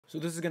So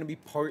this is going to be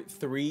part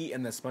 3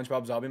 in the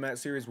SpongeBob Zombie Map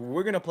series, where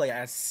we're going to play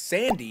as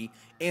Sandy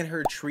in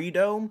her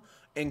Treedome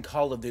in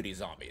Call of Duty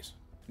Zombies.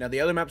 Now, the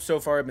other maps so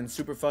far have been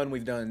super fun.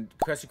 We've done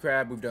Krusty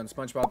Krab, we've done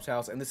SpongeBob's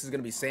house, and this is going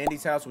to be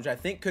Sandy's house, which I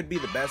think could be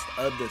the best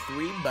of the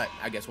 3, but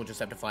I guess we'll just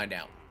have to find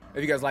out.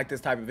 If you guys like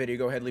this type of video,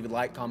 go ahead, leave a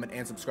like, comment,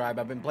 and subscribe.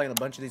 I've been playing a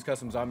bunch of these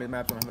custom zombie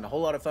maps. I'm having a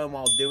whole lot of fun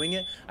while doing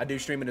it. I do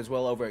stream it as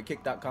well over at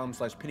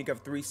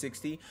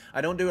kick.com/pennycuff360.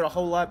 I don't do it a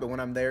whole lot, but when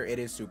I'm there, it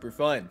is super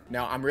fun.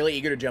 Now, I'm really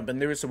eager to jump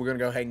into it, so we're going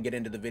to go ahead and get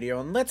into the video.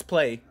 And let's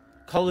play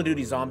Call of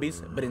Duty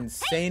Zombies, but in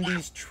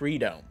Sandy's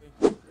Treedome.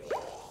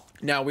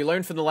 Now, we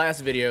learned from the last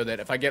video that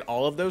if I get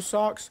all of those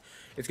socks,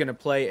 it's going to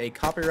play a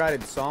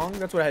copyrighted song.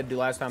 That's what I had to do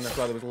last time. That's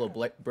why there was a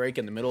little break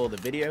in the middle of the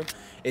video.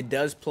 It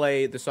does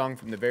play the song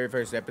from the very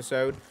first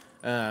episode,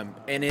 and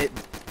it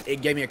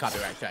gave me a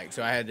copyright tag.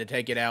 So I had to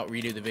take it out,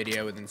 redo the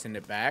video, and then send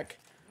it back.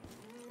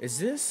 Is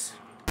this...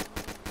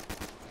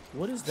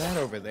 What is that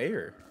over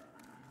there?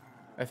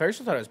 At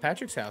first I thought it was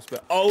Patrick's house,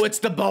 but... Oh, it's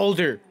the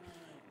boulder!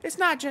 It's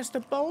not just a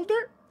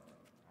boulder!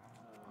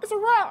 It's a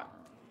rock!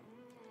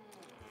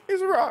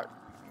 It's a rock!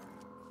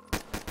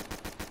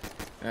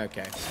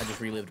 Okay, I just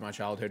relived my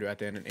childhood right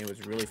then, and it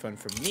was really fun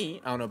for me.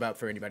 I don't know about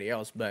for anybody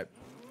else, but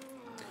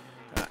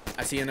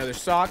I see another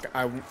sock.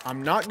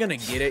 I'm not going to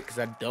get it because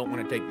I don't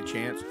want to take the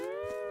chance.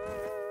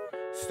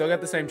 Still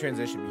got the same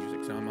transition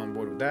music, so I'm on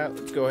board with that.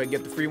 Let's go ahead and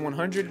get the free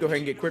 100. Go ahead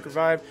and get quick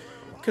revive,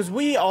 because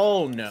we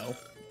all know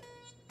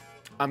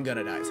I'm going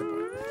to die at some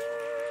point.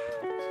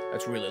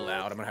 That's really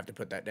loud. I'm going to have to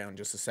put that down in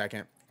just a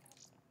second.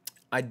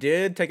 I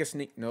did take a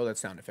sneak... No, that's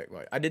sound effect.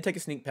 I did take a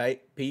sneak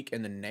peek,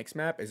 and the next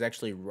map is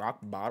actually Rock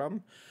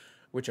Bottom,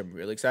 which I'm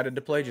really excited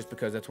to play just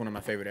because that's one of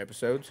my favorite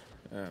episodes.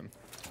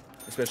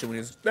 Especially when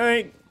it's...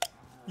 Thank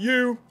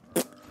you!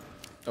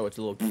 Oh, it's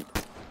a little...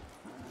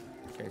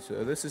 Okay,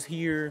 so this is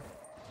here.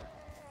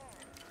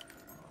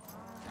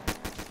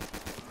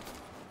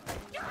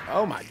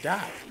 Oh my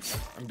god.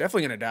 I'm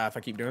definitely going to die if I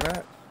keep doing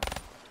that.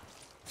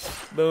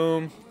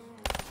 Boom.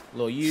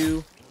 Little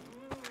U.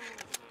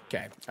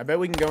 Okay, I bet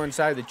we can go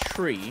inside the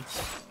tree.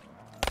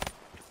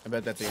 I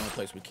bet that's the only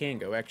place we can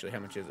go. Actually, how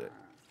much is it?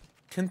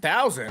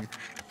 10,000?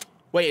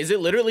 Wait, is it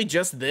literally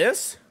just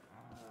this?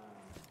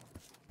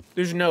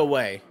 There's no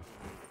way.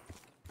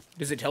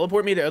 Does it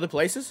teleport me to other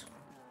places?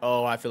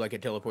 Oh, I feel like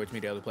it teleports me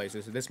to other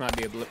places. This might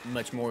be a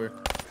much more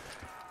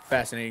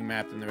fascinating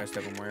map than the rest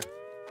of them were.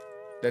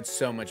 That's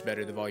so much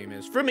better the volume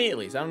is. For me, at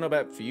least. I don't know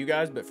about for you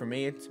guys, but for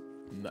me, it's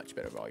much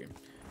better volume.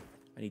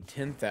 I need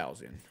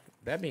 10,000.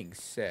 That being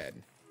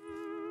said...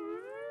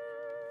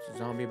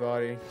 Zombie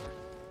body.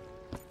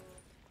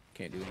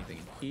 Can't do anything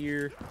in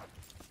here.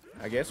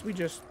 I guess we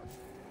just...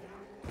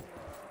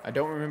 I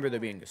don't remember there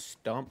being a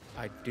stump.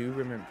 I do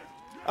remember...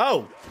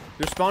 Oh!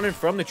 They're spawning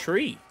from the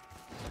tree.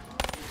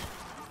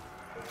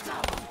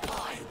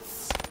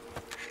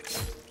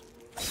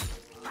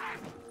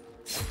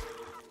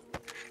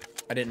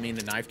 I didn't mean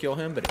to knife kill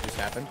him, but it just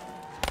happened.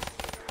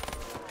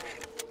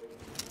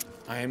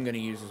 I am going to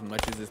use as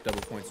much of this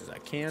double points as I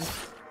can.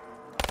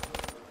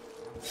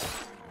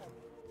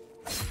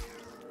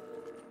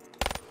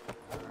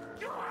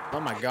 Oh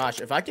my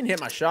gosh, if I can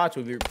hit my shots,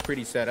 we'll be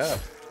pretty set up.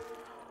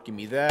 Give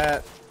me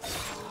that.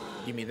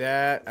 Give me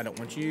that. I don't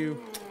want you.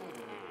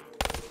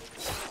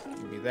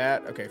 Give me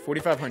that. Okay,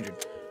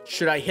 4,500.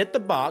 Should I hit the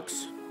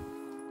box?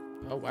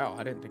 Oh wow,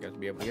 I didn't think I'd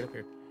be able to get up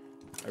here.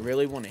 I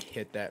really want to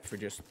hit that for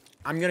just...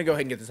 I'm going to go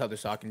ahead and get this other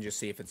sock and just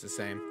see if it's the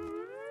same.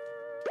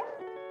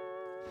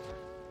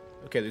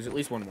 Okay, there's at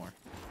least one more.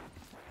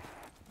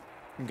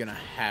 I'm going to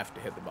have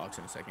to hit the box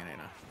in a second, ain't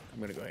I? I'm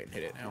going to go ahead and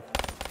hit it now.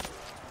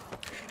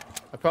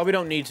 I probably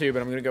don't need to,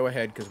 but I'm going to go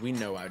ahead because we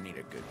know I need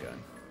a good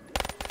gun.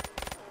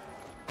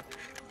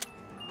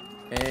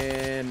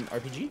 And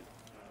RPG?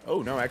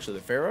 Oh, no, actually,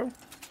 the Pharaoh.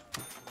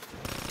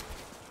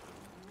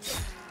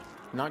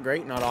 Not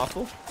great, not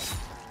awful.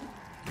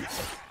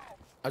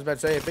 I was about to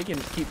say, if they can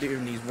keep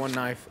doing these one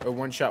knife, or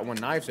one shot, one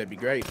knives, that'd be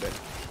great, but...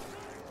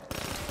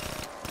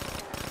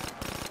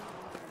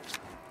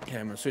 Okay,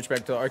 I'm going to switch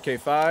back to the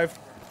RK5.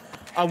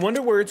 I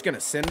wonder where it's going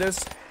to send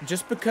us,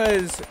 just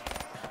because...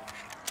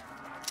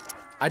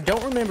 I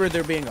don't remember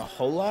there being a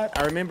whole lot.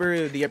 I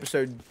remember the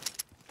episode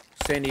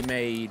Sandy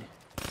made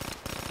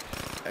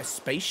a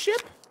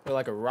spaceship or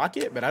like a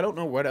rocket, but I don't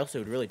know what else it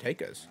would really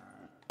take us.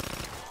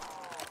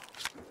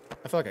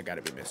 I feel like I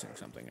gotta be missing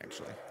something,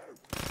 actually.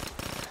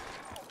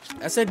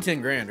 I said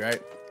 10 grand,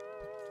 right?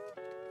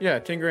 Yeah,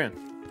 10 grand.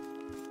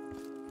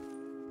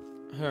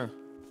 Huh.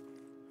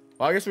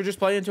 Well, I guess we're just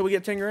playing until we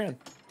get 10 grand.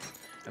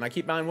 And I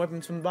keep buying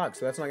weapons from the box,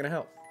 so that's not gonna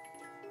help.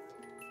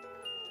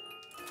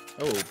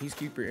 Oh,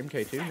 Peacekeeper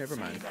MK2? Never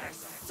mind.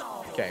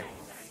 Okay.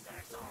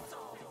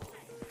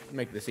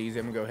 Make this easy.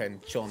 I'm going to go ahead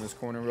and chill in this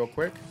corner real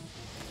quick.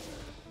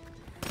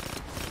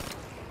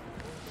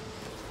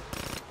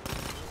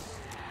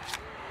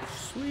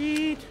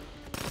 Sweet.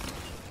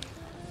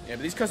 Yeah,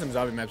 but these custom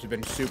zombie maps have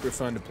been super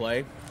fun to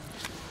play.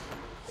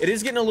 It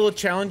is getting a little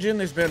challenging.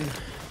 There's been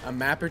a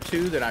map or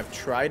two that I've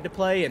tried to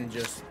play and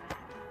just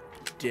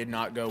did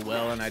not go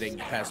well, and I didn't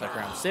get past like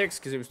round 6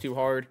 because it was too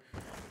hard.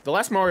 The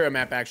last Mario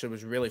map actually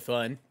was really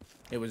fun.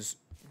 It was,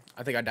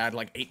 I think I died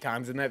like 8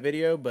 times in that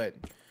video, but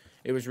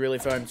it was really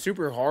fun.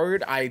 Super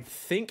hard. I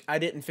think I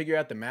didn't figure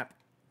out the map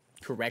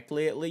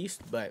correctly at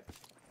least, but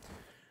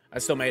I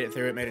still made it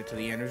through it, made it to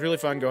the end. It was really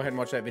fun. Go ahead and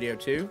watch that video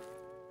too.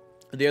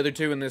 The other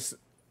 2 in this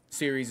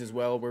series as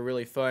well were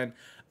really fun.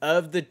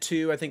 Of the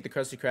 2, I think the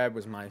Krusty Krab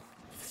was my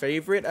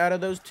favorite out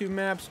of those 2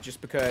 maps,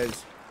 just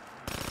because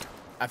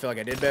I feel like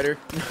I did better.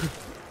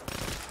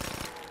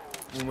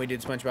 When we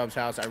did SpongeBob's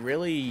house,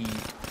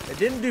 it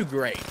didn't do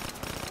great.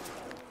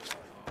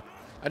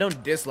 I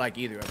don't dislike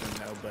either of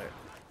them though, but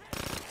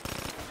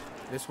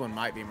this one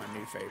might be my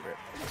new favorite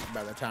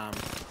by the time.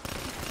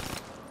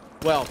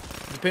 Well,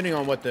 depending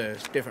on what the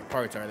different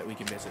parts are that we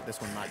can visit, this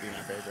one might be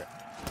my favorite.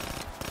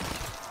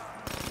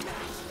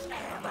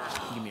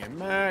 Give me a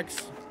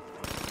max.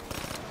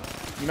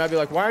 You might be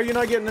like, why are you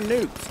not getting the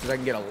nukes? Because I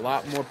can get a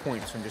lot more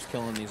points from just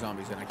killing these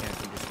zombies than I can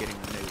from just getting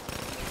the nuke.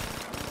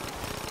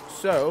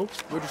 So,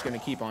 we're just going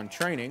to keep on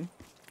training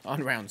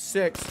on round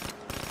 6.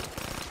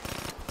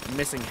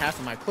 Missing half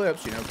of my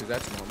clips, you know, because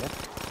that's normal.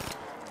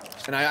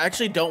 And I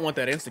actually don't want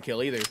that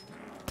insta-kill either.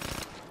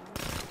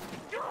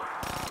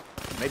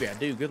 Maybe I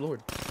do, good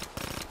lord.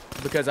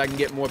 Because I can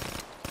get more...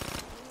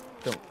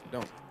 Don't.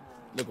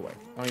 Look away.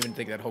 I don't even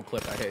think that whole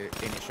clip I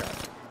hit any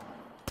shots.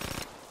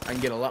 I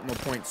can get a lot more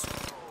points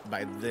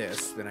by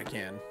this than I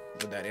can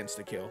with that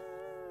insta-kill.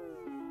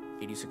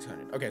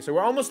 8,600. Okay, so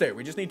we're almost there.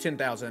 We just need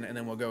 10,000, and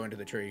then we'll go into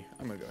the tree.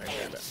 I'm gonna go ahead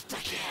and grab it.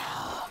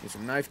 Get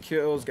some knife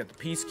kills. Got the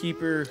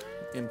Peacekeeper,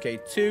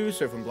 MK2,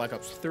 so from Black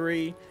Ops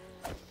 3.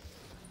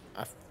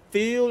 I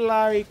feel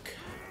like...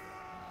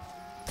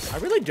 I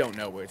really don't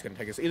know where it's gonna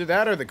take us. Either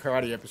that or the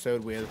karate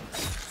episode with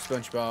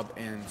SpongeBob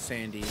and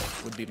Sandy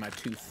would be my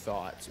 2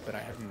 thoughts, but I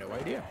have no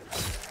idea.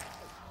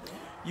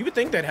 You would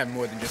think they'd have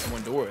more than just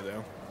one door,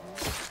 though.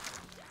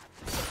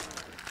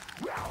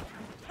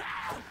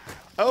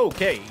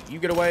 Okay, you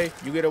get away,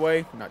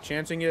 I'm not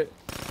chancing it.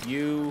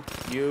 You,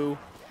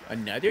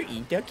 another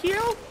insta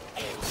kill?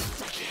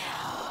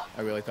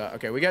 I really thought,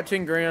 okay, we got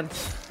 10 grand.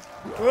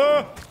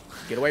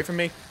 Get away from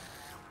me.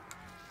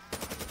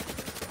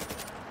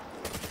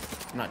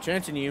 I'm not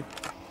chancing you.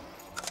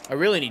 I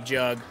really need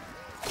Jug.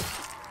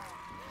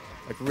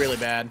 Like, really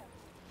bad.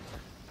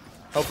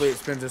 Hopefully it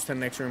spins us to the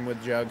next room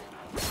with Jug.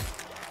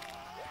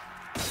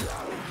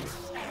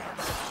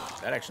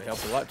 That actually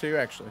helped a lot too,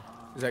 actually.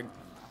 Is that...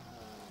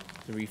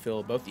 to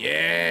refill both?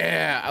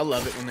 Yeah! I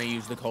love it when they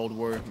use the Cold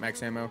War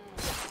max ammo,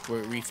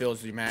 where it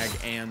refills the mag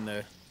and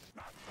the...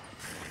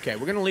 Okay,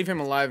 we're gonna leave him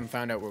alive and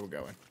find out where we're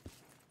going.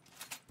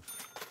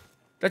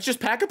 That's just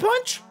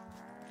Pack-a-Punch?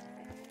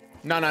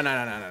 No.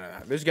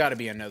 There's gotta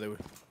be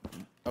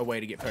a way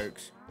to get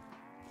perks.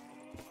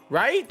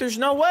 Right? There's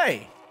no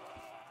way.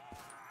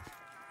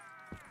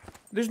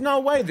 There's no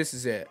way this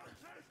is it.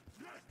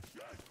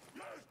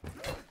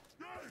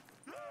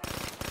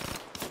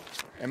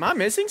 Am I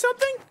missing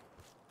something?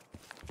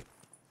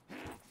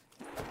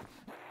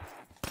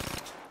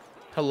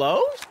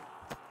 Hello?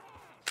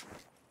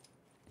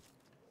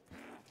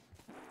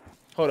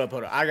 Hold up.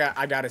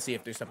 I gotta see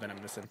if there's something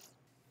I'm missing.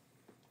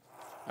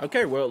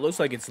 Okay, well, it looks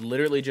like it's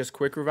literally just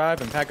Quick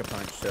Revive and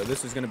Pack-a-Punch, so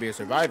this is gonna be a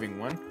surviving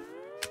one.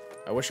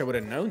 I wish I would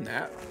have known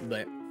that,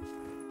 but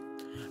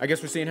I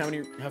guess we're seeing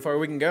how far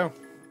we can go.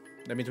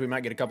 That means we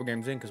might get a couple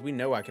games in, because we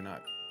know I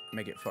cannot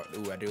make it far.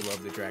 Ooh, I do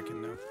love the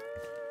Draken, though.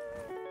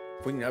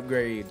 If we can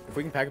upgrade, if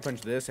we can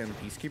Pack-a-Punch this and the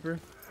Peacekeeper.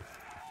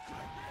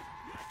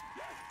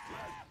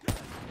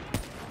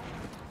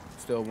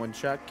 Still a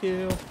one-shot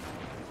kill.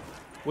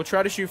 We'll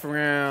try to shoot for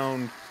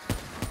around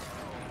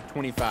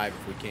 25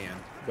 if we can.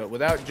 But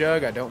without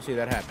Jug, I don't see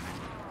that happening.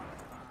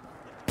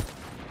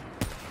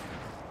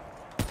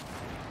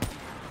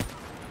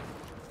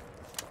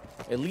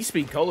 At least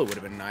Speed Cola would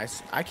have been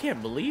nice. I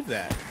can't believe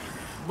that.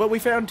 But we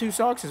found 2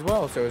 socks as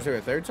well, so is there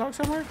a 3rd sock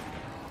somewhere?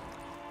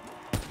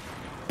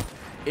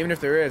 Even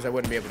if there is, I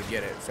wouldn't be able to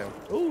get it, so...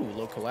 Ooh,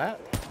 little collat.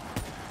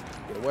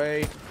 Get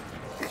away.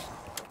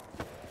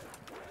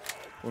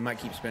 We might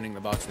keep spinning the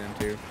box then,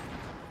 too.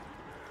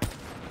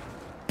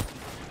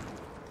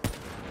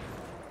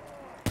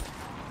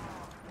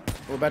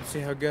 We're about to see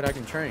how good I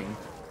can train.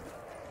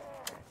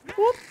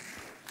 Whoop.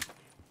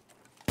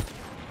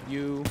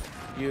 You.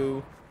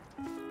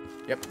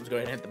 Yep, let's go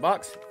ahead and hit the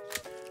box.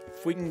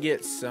 If we can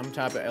get some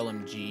type of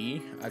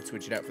LMG, I'd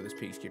switch it out for this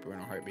Peacekeeper in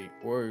a heartbeat.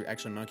 Or,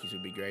 actually, monkeys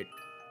would be great.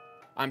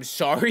 I'm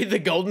sorry, the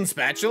golden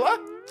spatula?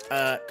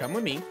 Come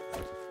with me.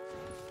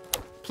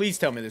 Please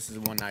tell me this is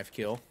a 1-knife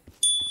kill.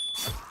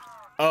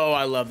 Oh,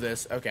 I love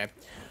this. Okay.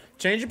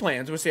 Change of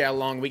plans. We'll see how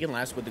long we can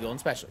last with the golden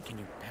spatula. Can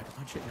you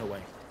Pack-a-Punch it? No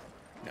way.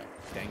 No.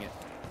 Dang it.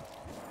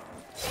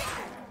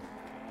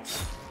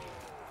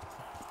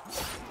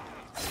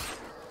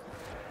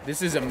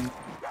 This is a...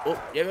 Oh,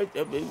 yeah.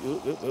 Calm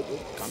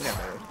down,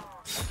 bro.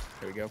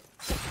 There we go.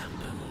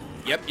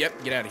 Yep.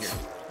 Get out of here.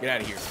 Get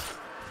out of here.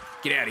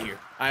 Get out of here.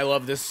 I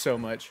love this so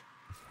much.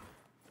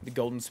 The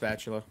golden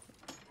spatula.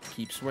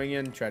 Keep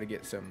swinging. Try to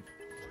get some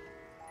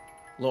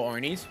little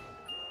Arnie's.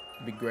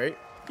 Be great.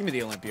 Give me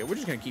the Olympia. We're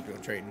just going to keep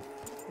doing trading.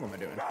 What am I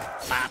doing?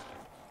 Ah.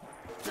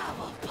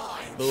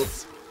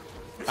 Boop.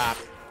 Bop.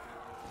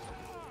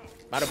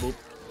 Bada boop.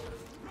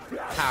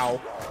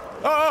 How?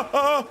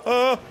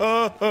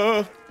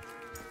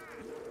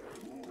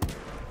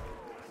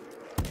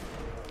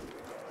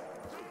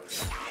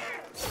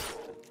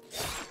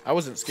 I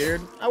wasn't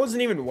scared. I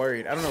wasn't even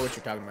worried. I don't know what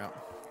you're talking about.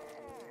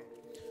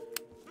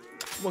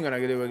 We're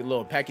gonna do a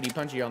little packety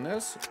punchy on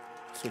this.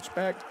 Switch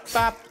back.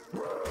 Bop.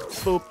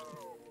 Boop.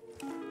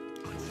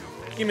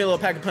 Give me a little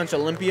pack of punch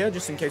Olympia,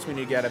 just in case we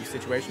need to get out of a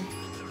situation.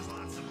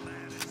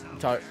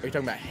 Are you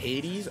talking about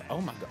Hades?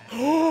 Oh my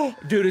god.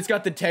 Dude, it's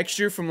got the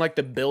texture from like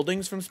the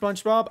buildings from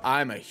SpongeBob.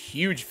 I'm a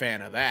huge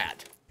fan of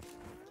that.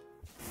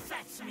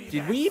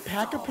 Did we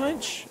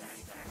Pack-a-Punch?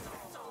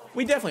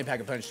 We definitely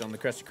Pack-a-Punched on the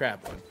Krusty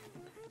Krab one.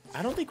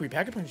 I don't think we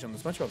Pack-a-Punched on the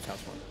SpongeBob's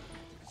house one.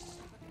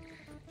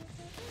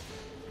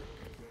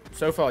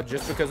 So far,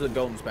 just because of the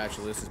golden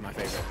spatula, this is my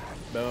favorite.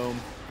 Boom.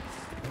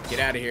 Get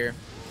out of here.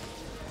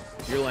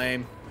 You're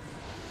lame.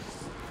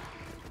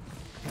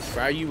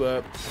 Fry you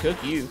up.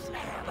 Cook you.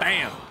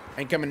 Bam.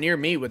 Ain't coming near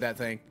me with that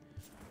thing.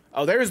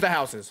 Oh, there's the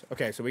houses.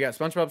 Okay, so we got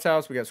SpongeBob's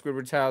house. We got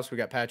Squidward's house. We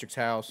got Patrick's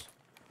house.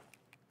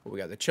 We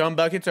got the chum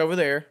buckets over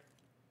there.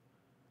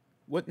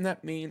 Wouldn't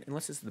that mean,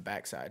 unless it's the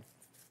backside,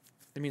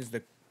 it means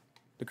the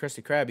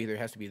Krusty Krab either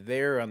has to be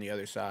there or on the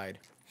other side.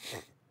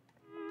 Is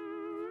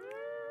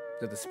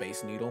that the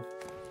Space Needle?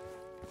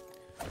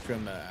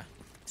 From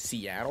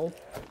Seattle?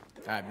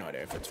 I have no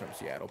idea if it's from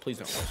Seattle. Please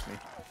don't roast me.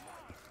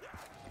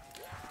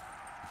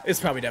 It's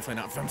probably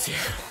definitely not from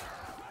Seattle.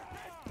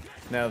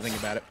 Now that I think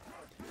about it.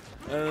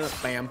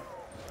 Bam.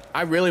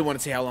 I really want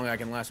to see how long I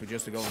can last with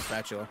just the golden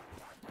spatula.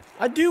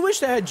 I do wish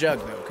they had Jug,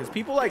 though, because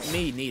people like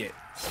me need it.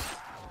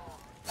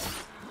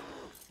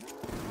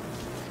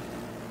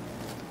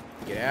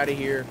 Get out of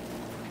here.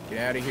 Get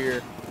out of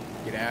here.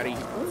 Get out of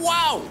here.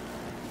 Wow!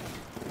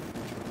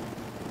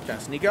 Trying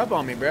to sneak up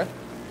on me, bruh.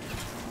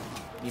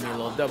 Give me a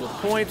little double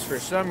points for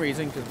some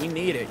reason, because we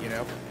need it, you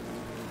know.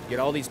 Get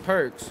all these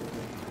perks.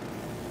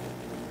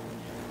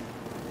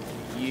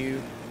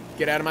 You.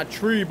 Get out of my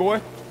tree,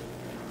 boy.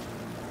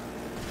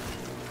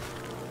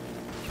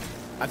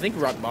 I think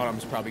Rock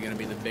Bottom's probably going to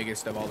be the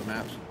biggest of all the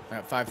maps. I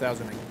got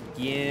 5,000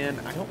 again.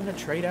 I don't want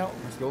to trade out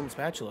this golden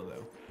spatula,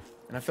 though.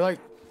 And I feel like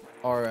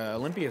our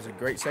Olympia is a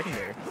great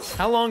secondary.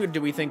 How long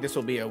do we think this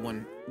will be a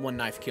one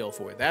knife kill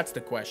for? That's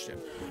the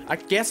question. I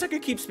guess I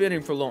could keep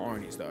spinning for little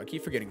Arnie's, though. I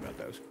keep forgetting about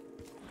those.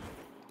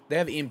 They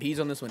have EMPs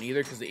on this one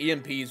either, because the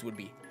EMPs would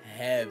be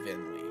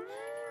heavenly.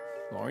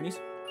 Little Arnie's?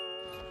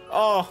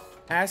 Oh,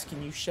 ask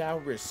and you shall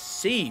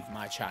receive,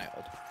 my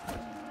child.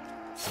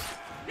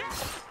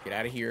 Get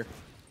out of here.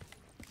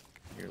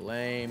 You're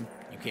lame.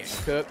 You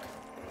can't cook.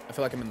 I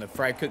feel like I'm in the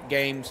Fry Cook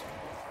games.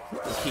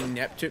 King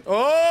Neptune.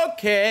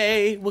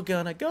 Okay, we're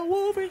gonna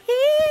go over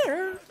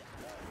here.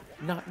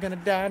 Not gonna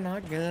die,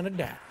 not gonna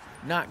die.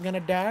 Not gonna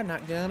die,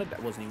 not gonna die.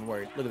 Wasn't even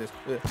worried. Look at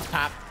this.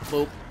 Pop,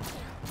 boop.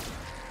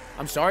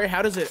 I'm sorry,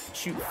 how does it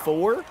shoot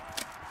 4?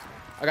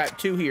 I got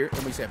 2 here,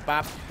 and we said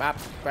bop, bop,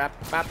 bop,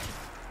 bop.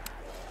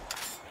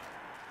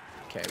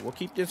 Okay, we'll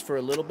keep this for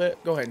a little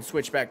bit. Go ahead and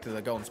switch back to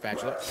the golden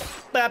spatula.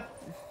 Bop.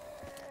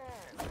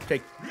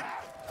 Take.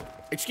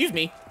 Excuse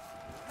me.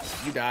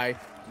 You die.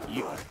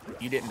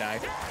 You didn't die.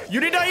 You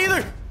didn't die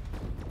either.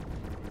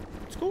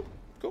 It's cool.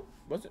 Cool.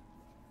 Was it?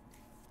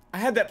 I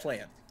had that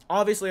plan.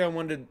 Obviously, I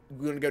wanted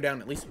to go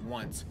down at least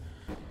once.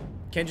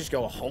 Can't just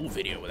go a whole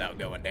video without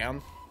going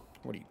down.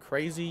 What are you,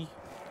 crazy?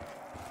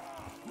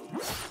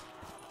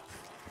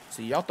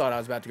 See, y'all thought I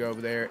was about to go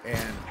over there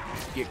and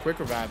get quick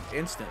revive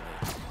instantly.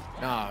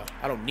 Nah,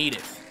 I don't need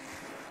it.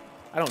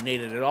 I don't need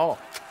it at all.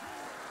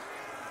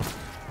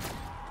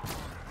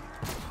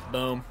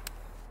 Boom.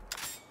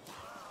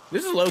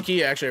 This is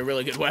low-key actually a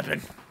really good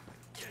weapon.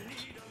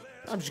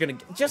 I'm just gonna,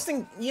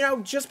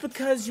 just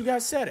because you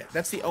guys said it.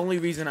 That's the only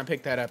reason I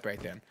picked that up right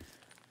then.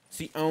 It's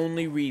the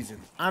only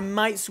reason. I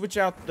might switch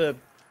out the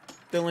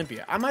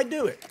Olympia. I might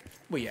do it.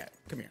 Where you at?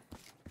 Come here.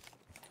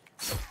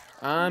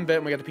 I'm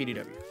betting we got the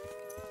PDW.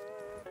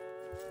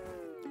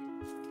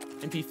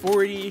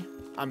 MP40.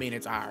 I mean,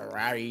 it's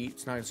alright.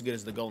 It's not as good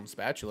as the golden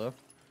spatula.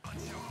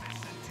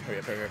 Hurry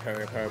up, hurry up,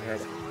 hurry up, hurry up, hurry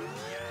up.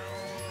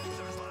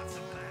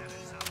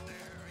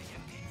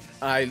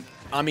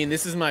 I mean,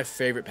 this is my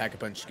favorite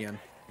Pack-a-Punch skin.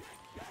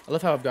 I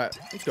love how I've got...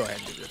 Let's go ahead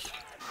and do this.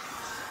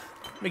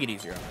 Make it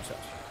easier on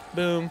ourselves.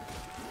 Boom.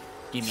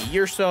 Give me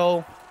your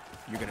soul.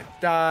 You're gonna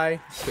die.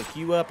 Cook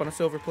you up on a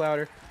silver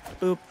platter.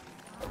 Boop.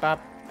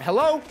 Bop.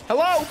 Hello?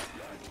 Hello?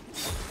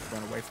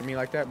 Run away from me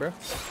like that, bro.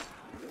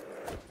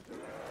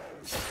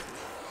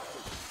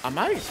 I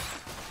might.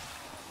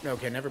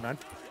 Okay, never mind.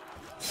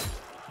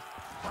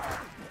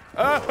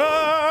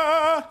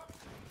 I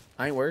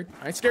ain't worried.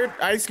 I ain't scared.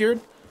 I ain't scared.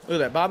 Look at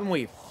that. Bob and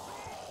weave.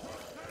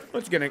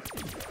 What's gonna...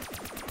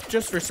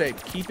 Just for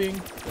safekeeping,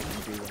 let me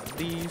do one of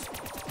these.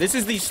 This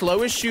is the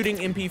slowest shooting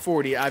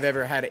MP40 I've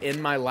ever had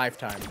in my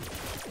lifetime. Go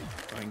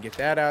ahead and get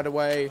that out of the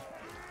way.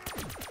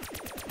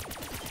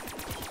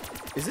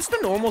 Is this the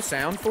normal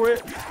sound for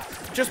it?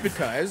 Just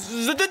because.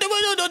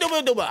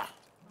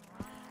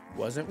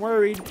 Wasn't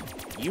worried.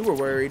 You were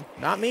worried.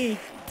 Not me.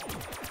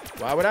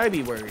 Why would I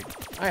be worried?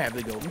 I have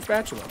the golden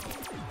spatula.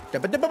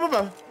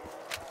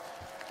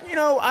 You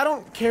know, I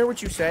don't care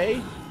what you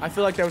say. I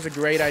feel like that was a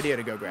great idea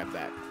to go grab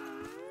that.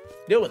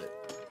 Deal with it.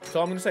 That's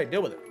all I'm going to say.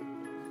 Deal with it.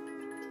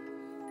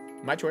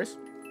 My choice.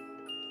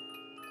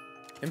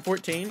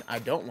 M14. I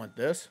don't want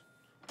this.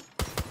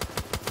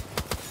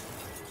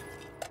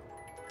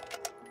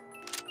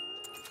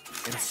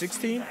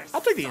 M16.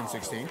 I'll take the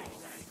M16.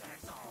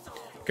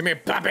 Come here,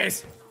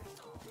 puppies.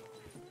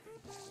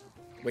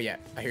 Where you at?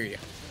 I hear you.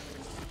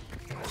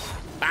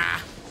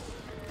 Ah.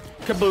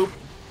 Kaboop.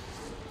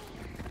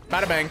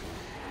 Bada bang.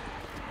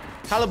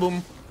 Holla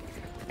boom.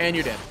 And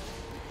you're dead.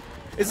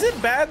 Is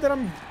it bad that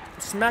I'm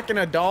smacking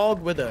a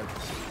dog with a...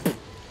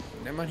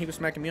 Never mind, he was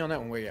smacking me on that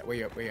one. Where you at? Where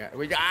you at? Where you at?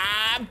 Where you at?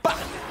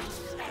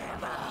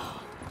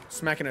 Ah,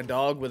 smacking a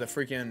dog with a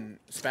freaking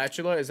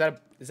spatula? Is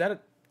that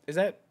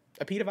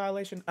a PETA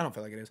violation? I don't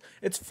feel like it is.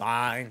 It's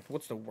fine.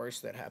 What's the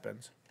worst that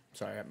happens?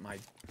 Sorry, my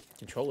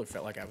controller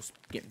felt like I was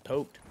getting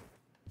poked.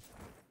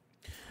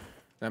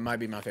 That might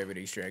be my favorite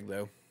Easter egg,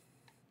 though.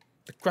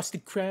 The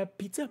Krusty Krab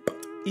pizza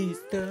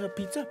is the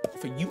pizza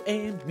for you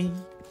and me.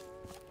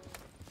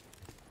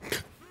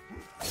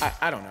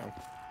 I don't know.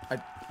 I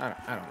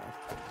don't know.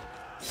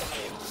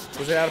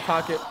 Was it out of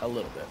pocket? A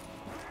little bit.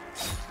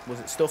 Was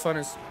it still fun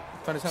as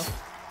hell?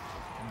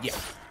 Yeah.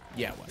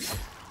 Yeah, it was.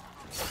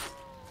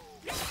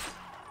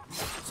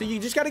 So you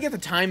just got to get the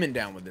timing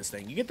down with this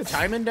thing. You get the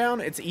timing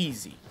down, it's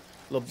easy.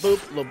 Little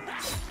boop, little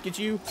get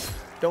you.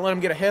 Don't let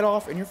him get a head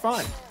off, and you're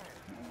fine.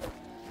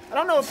 I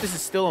don't know if this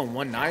is still on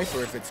one knife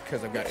or if it's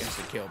because I've got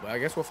instant kill, but I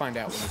guess we'll find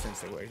out when this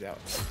instant wears out.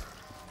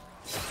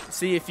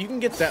 See, if you can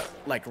get that,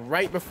 like,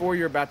 right before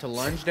you're about to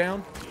lunge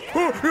down.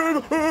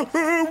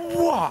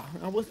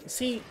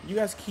 See, you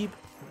guys keep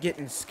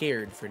getting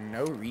scared for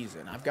no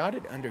reason. I've got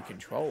it under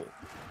control.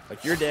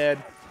 Like, you're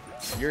dead.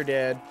 You're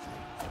dead.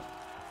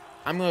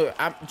 I'm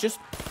just...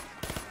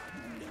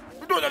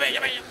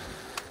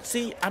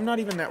 See, I'm not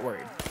even that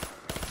worried.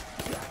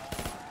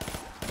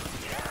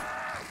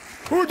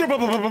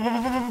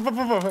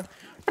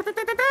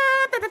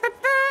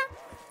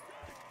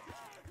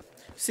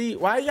 See,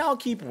 why y'all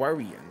keep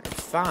worrying?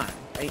 It's fine.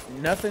 Ain't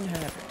nothing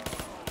happening.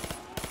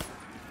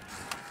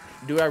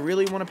 Do I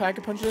really want to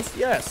pack-a-punch this?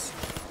 Yes.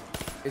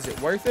 Is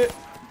it worth it?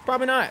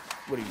 Probably not.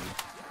 What do you mean?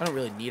 I don't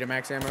really need a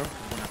max ammo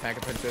when I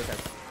pack-a-punch this.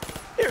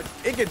 Here,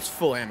 it gets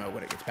full ammo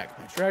when it gets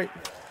pack-a-punch, right?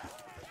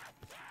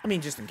 I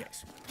mean, just in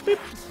case. Beep.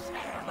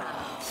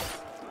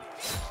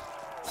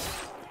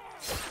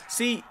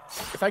 See,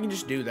 if I can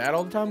just do that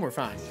all the time, we're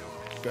fine.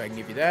 Go ahead and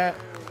give you that.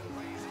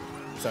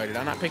 Sorry, did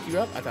I not pick you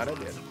up? I thought I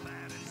did.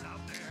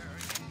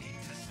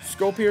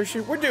 Skull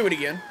piercer. We'll do it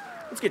again.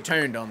 Let's get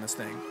turned on this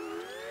thing.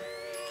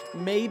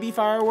 Maybe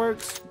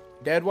fireworks.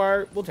 Dead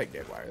wire. We'll take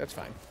dead wire. That's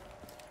fine.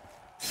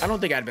 I don't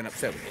think I'd been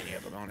upset with any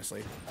of them,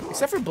 honestly.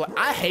 Except for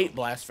I hate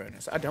blast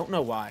furnace. I don't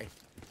know why.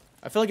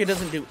 I feel like it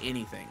doesn't do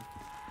anything.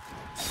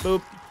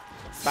 Boop.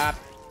 Bop.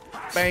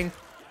 Bang.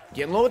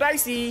 Getting a little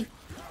dicey.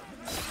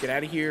 Get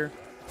out of here.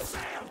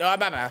 Oh,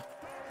 bye-bye.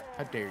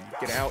 How dare you.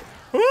 Get out.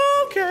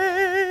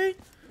 Okay.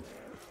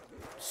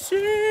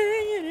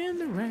 Singing in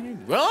the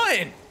rain.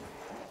 Run!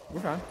 We're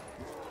fine.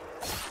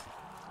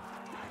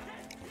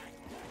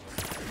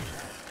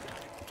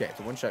 Okay, it's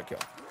a one-shot kill.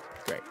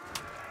 Great.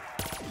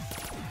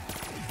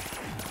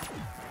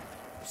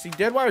 See,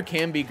 dead wire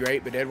can be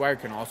great, but dead wire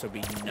can also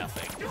be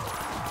nothing.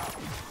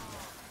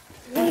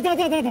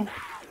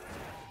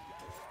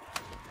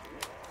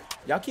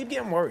 Y'all keep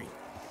getting worried.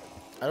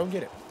 I don't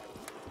get it.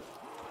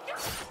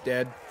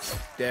 Dead.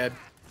 Dead.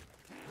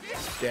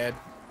 Dead.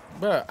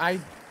 Bruh,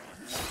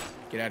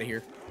 get out of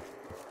here.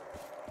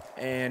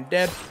 And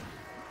dead.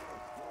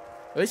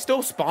 Are they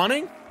still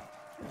spawning?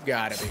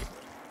 Gotta be.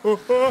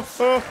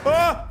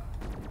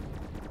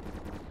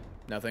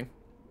 Nothing.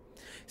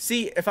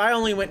 See, if I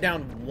only went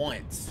down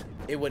once,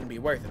 it wouldn't be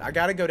worth it. I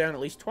gotta go down at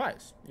least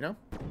twice, you know?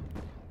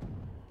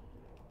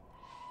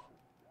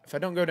 If I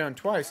don't go down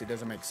twice, it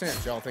doesn't make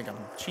sense. Y'all think I'm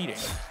cheating.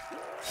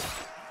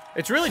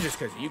 It's really just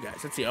because of you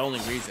guys. That's the only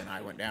reason I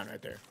went down right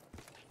there.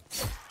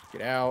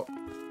 Get out.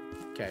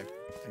 Okay.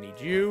 I need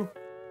you.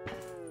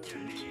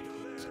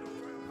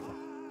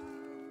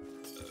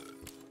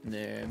 And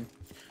then,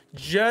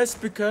 just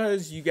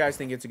because you guys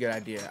think it's a good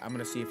idea, I'm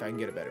going to see if I can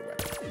get a better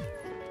weapon.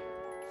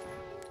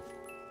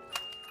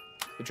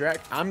 The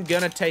track, I'm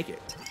going to take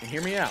it. And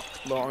hear me out.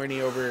 Little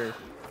Arnie over.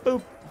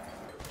 Boop.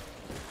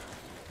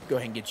 Go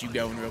ahead and get you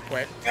going real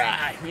quick.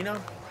 Ah, you know,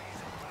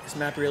 this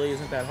map really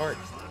isn't that hard.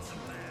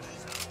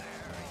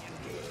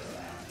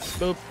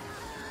 Boop.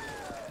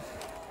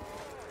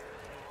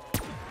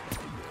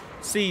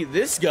 See,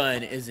 this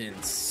gun is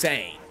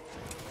insane.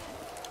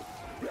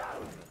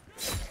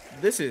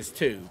 This is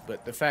too,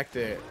 but the fact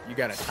that you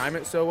gotta time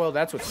it so well,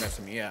 that's what's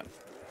messing me up.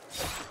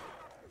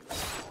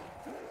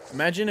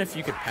 Imagine if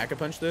you could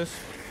pack-a-punch this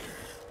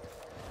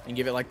and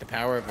give it like the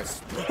power of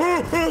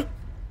a...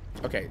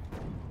 Okay.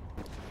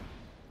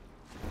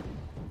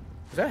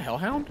 Is that a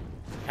Hellhound?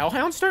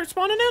 Hellhound start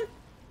spawning in?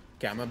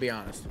 Okay, I'm gonna be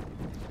honest.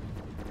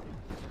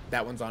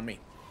 That one's on me.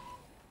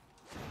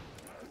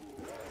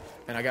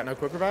 And I got no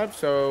quick revive,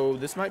 so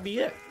this might be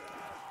it.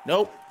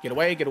 Nope. Get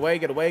away, get away,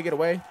 get away, get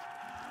away.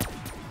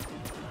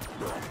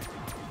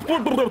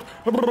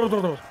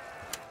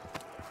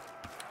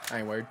 I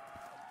ain't worried.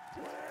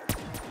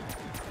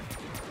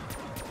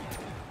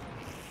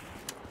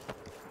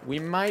 We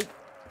might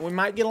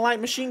get a light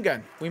machine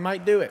gun. We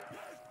might do it.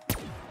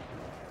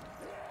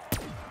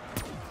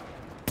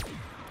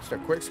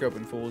 Start quick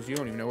scoping, fools. You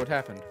don't even know what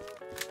happened.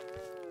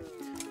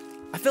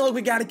 I feel like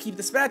we gotta keep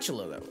the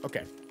spatula though.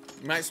 Okay.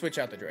 We might switch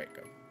out the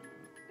Draco.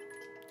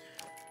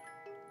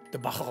 The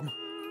bomb.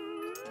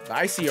 The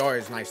ICR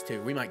is nice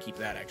too. We might keep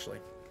that actually.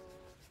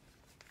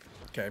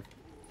 Okay.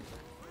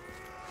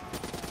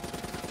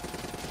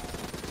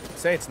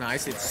 Say it's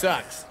nice. It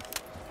sucks.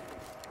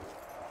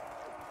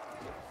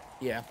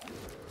 Yeah.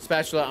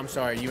 Spatula, I'm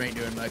sorry. You ain't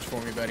doing much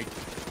for me, buddy.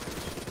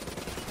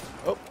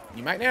 Oh,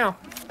 you might now.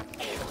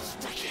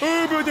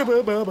 I'm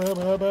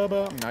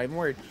not even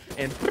worried.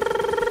 And...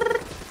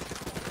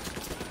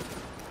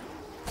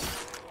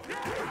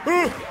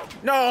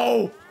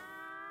 no!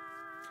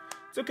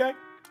 It's okay.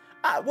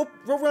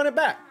 We'll run it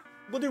back.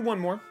 We'll do one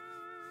more.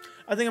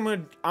 I think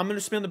I'm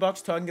gonna spin the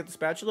bucks till I can get the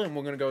spatula, and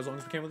we're gonna go as long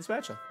as we can with the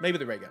spatula. Maybe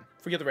the ray gun.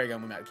 Forget the ray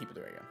gun. We might keep with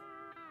the ray gun.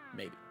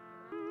 Maybe.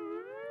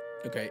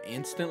 Okay.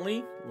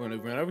 Instantly, we're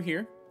gonna run over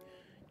here,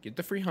 get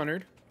the free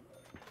 100.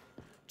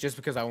 Just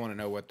because I want to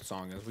know what the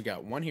song is. We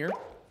got one here.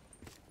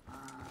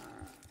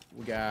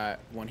 We got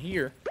one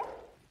here.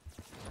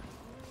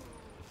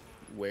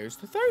 Where's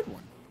the third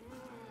one?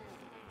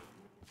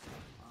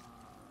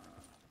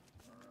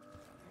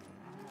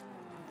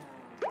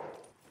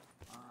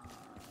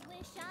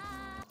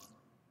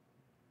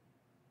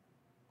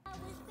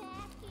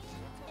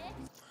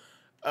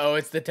 Oh,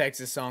 it's the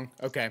Texas song.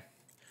 Okay.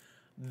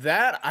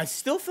 That, I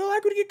still feel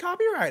like would get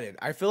copyrighted.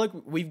 I feel like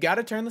we've got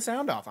to turn the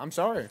sound off. I'm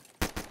sorry.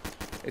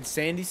 It's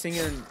Sandy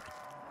singing,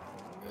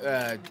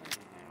 I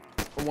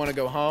want to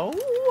go home.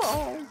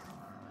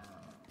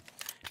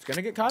 It's going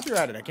to get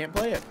copyrighted. I can't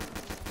play it.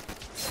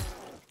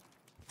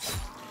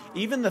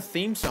 Even the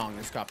theme song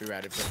is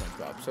copyrighted for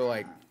SpongeBob. So,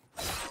 like,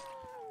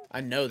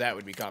 I know that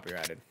would be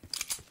copyrighted.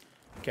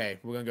 Okay,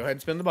 we're going to go ahead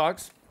and spin the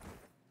box.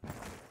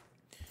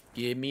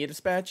 Give me the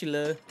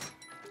spatula.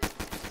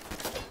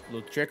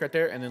 Little trick right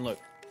there, and then look.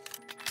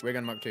 Ray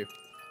gun Mark II.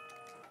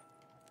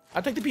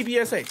 I'll take the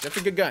PPSH. That's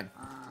a good gun.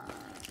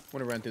 I'm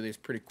going to run through these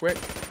pretty quick.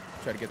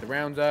 Try to get the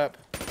rounds up.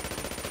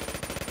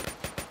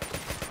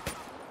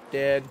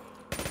 Dead.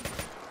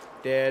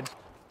 Dead.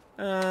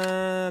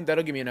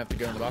 That'll give me enough to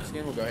go in the box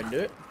again. We'll go ahead and do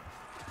it.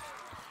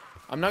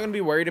 I'm not going to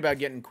be worried about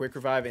getting quick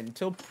revive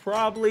until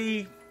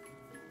probably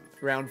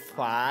round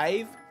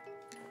 5.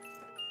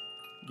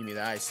 Give me the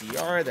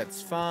ICR.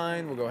 That's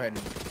fine. We'll go ahead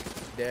and...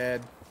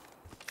 dead.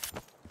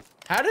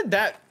 How did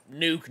that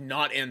nuke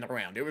not end the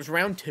round? It was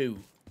round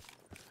 2.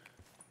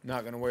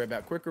 Not going to worry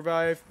about quick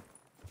revive.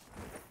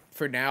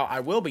 For now, I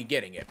will be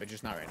getting it, but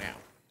just not right now.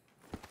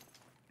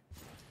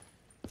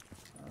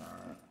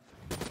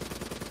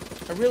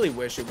 I really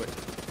wish it would...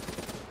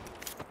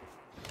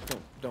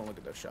 Don't look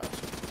at those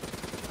shots.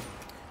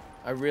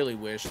 I really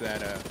wish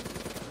that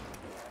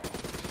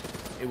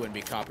it wouldn't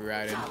be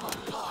copyrighted.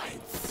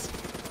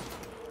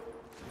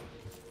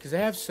 Because they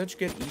have such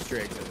good Easter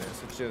eggs in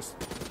this. It's just...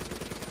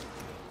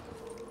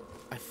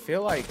 I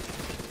feel like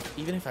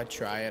even if I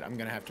try it, I'm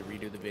going to have to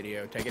redo the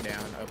video, take it down,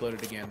 upload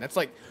it again. That's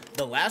like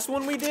the last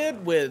one we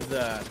did with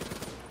the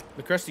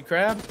Krusty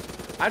Krab.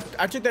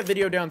 I took that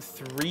video down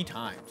 3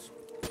 times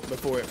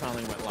before it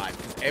finally went live.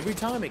 Because every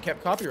time it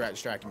kept copyright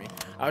striking me.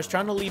 I was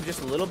trying to leave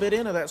just a little bit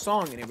in of that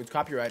song and it was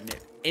copyrighting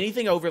it.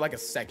 Anything over like a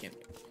second,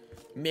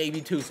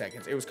 maybe 2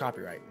 seconds, it was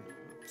copyrighting.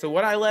 So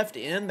what I left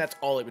in, that's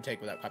all it would take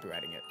without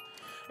copyrighting it.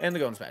 And the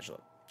golden spatula.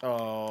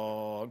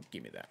 Oh,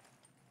 give me that.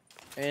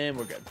 And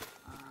we're good.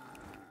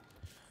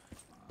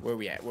 Where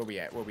we at? Where we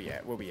at? Where we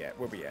at? Where we at?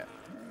 Where we at?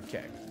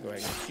 Okay, go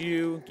ahead and get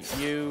you. Get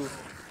you.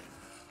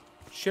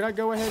 Should I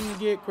go ahead and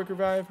get quick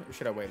revive? Or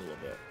should I wait a little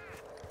bit?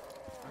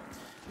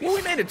 Well,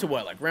 we made it to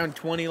what? Like round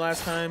 20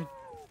 last time?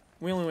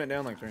 We only went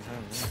down like 3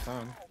 times. That's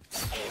fine.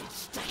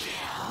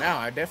 Now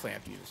I definitely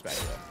have to use the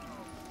spatula.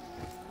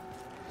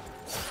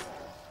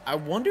 I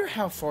wonder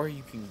how far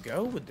you can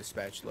go with the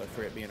spatula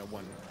for it being a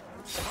one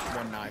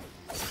knife.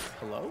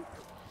 Hello?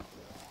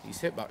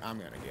 These hitbox. I'm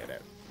gonna get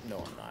it. No,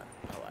 I'm not.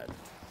 I lied.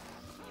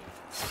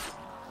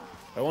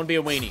 I want to be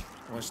a weenie.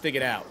 I want to stick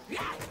it out.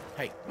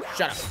 Hey,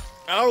 shut up.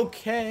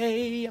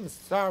 Okay, I'm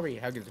sorry.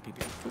 How good is the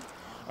PP?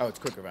 Oh, it's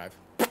quick revive.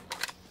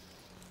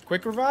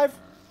 Quick revive?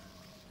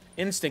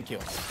 Instant kill.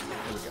 There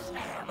we go.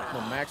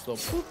 Little max,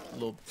 little poop,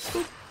 little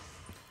poop.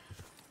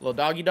 Little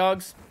doggy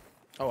dogs.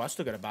 Oh, I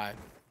still gotta buy.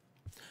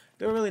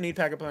 Do I really need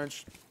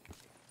Pack-a-Punch?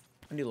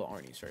 I need little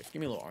Arnie's first. Give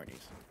me little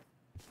Arnie's.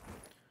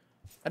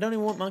 I don't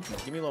even want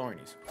monkeys. Give me little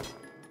Arnie's.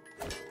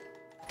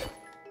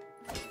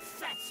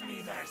 Fetch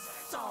me their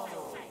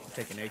soul.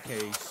 Take an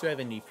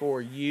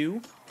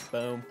AK-74U.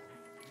 Boom.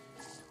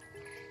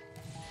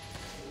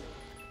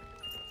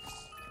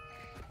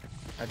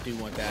 I do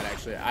want that,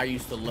 actually. I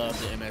used to love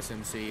the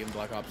MSMC in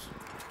Black Ops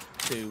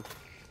 2.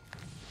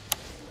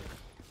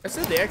 I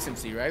said the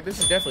XMC, right? This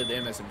is definitely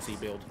the MSMC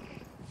build.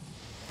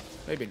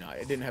 Maybe not.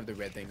 It didn't have the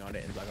red thing on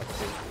it in Black Ops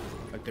 2.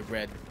 Like the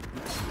red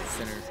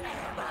center.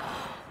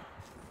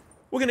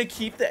 We're going to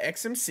keep the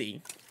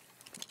XMC.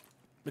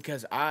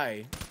 Because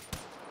I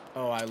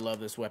love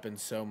this weapon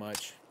so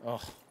much.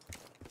 Oh.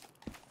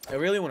 I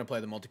really want to play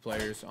the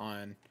multiplayers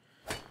on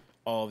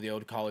all of the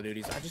old Call of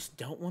Duties. I just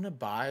don't want to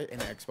buy an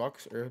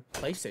Xbox or a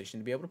PlayStation to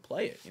be able to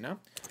play it, you know?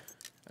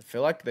 I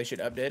feel like they should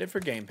update it for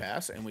Game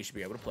Pass, and we should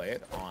be able to play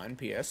it on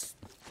PS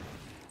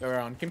or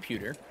on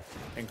computer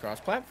and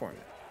cross-platform.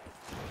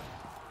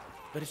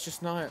 But it's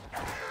just not.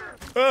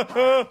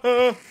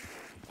 I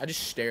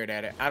just stared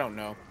at it. I don't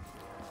know.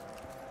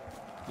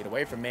 Get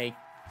away from me.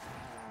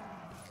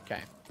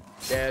 Okay.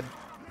 Dead.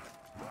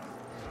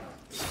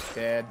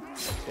 Dead.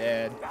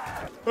 Dead.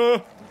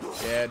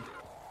 Dead.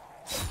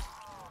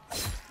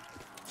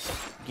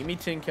 Give me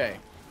 10K.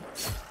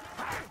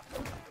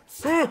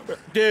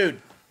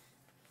 Dude.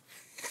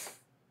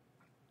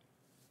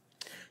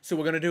 So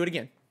we're going to do it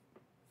again.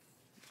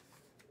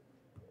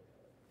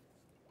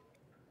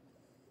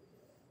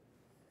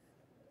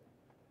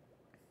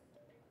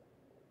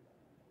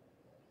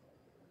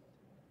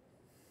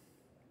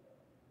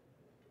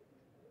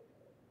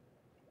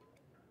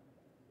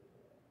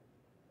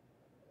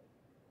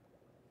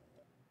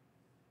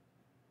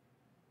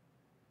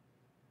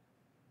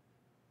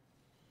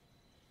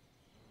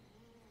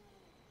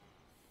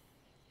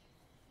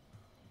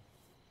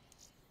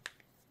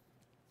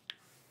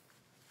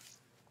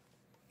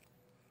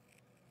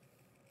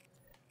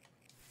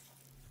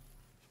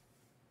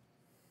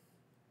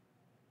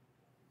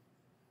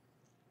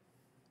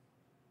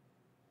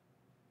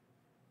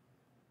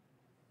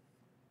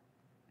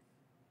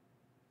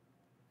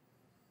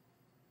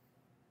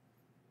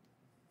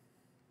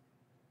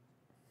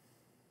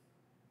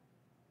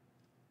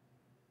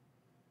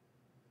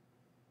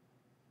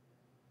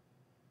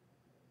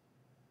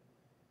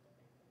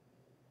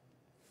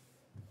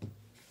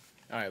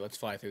 All right, let's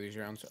fly through these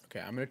rounds. Okay,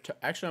 I'm gonna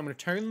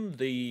turn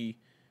the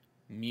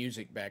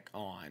music back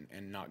on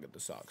and not get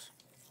the socks.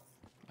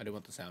 I do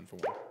want the sound for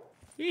one.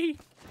 Okay,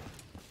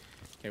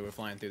 we're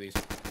flying through these.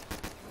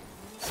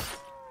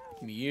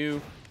 Give me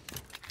you.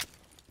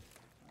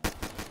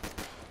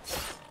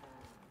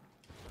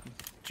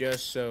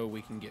 Just so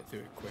we can get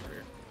through it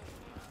quicker.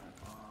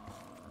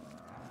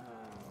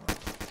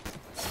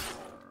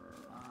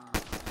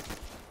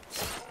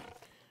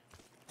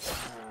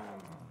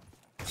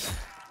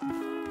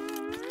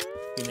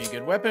 Give me a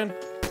good weapon.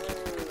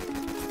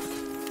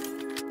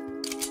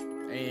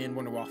 And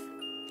Wonderwolf.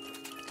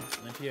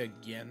 Olympia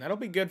again. That'll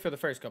be good for the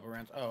first couple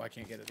rounds. Oh, I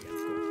can't get it again.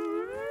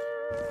 Cool.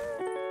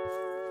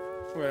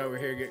 We're over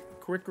here, get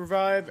quick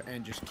revive,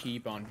 and just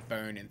keep on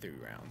burning through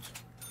rounds.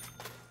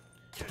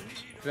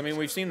 I mean,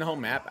 we've seen the whole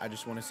map. I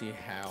just want to see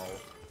how.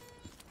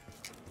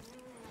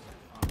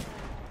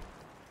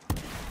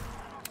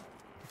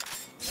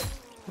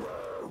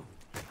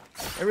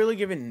 They're really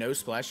giving no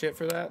splash hit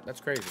for that?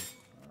 That's crazy.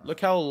 Look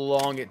how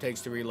long it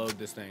takes to reload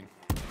this thing.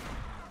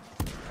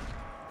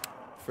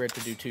 For it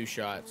to do 2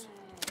 shots.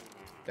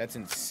 That's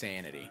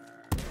insanity.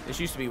 This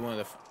used to be one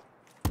of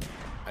the...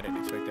 I didn't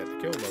expect that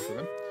to kill both of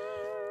them.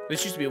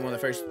 This used to be one of the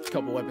first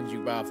couple weapons you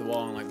could buy off the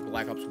wall in like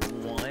Black Ops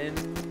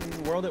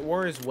 1 World at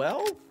War as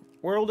well.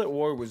 World at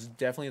War was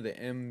definitely the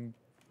M14.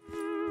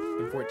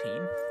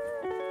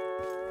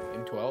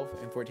 M12?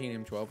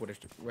 M14,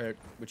 M12,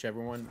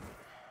 whichever one.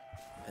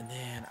 And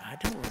then, I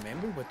don't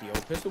remember what the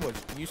old pistol was.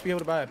 You used to be able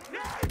to buy a...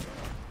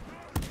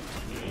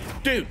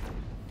 Dude!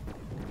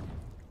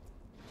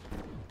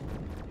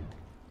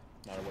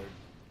 Not a word.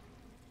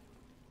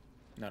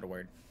 Not a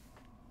word.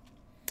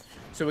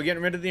 So we're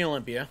getting rid of the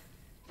Olympia.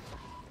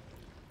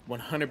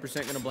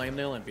 100% gonna blame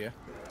the Olympia.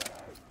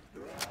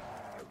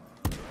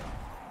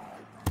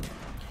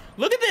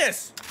 Look at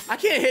this! I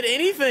can't hit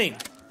anything!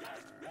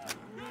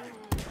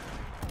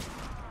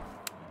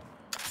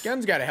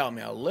 Gun's gotta help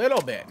me a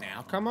little bit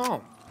now. Come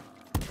on.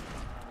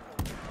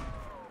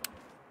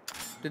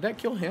 Did that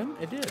kill him?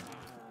 It did.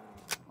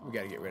 We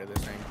gotta get rid of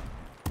this thing.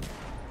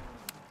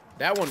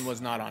 That one was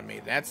not on me.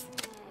 That's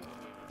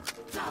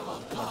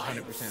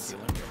 100% the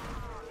Olympia.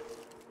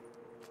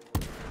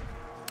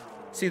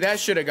 See, that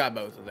should have got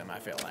both of them, I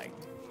feel like.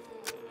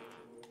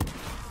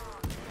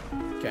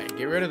 Okay,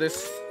 get rid of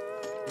this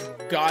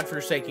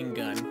godforsaken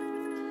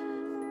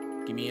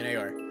gun. Give me an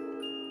AR.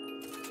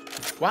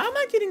 Why am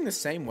I getting the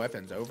same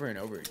weapons over and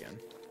over again?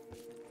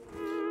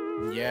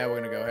 Yeah, we're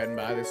gonna go ahead and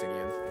buy this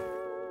again.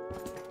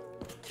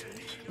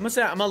 I'm gonna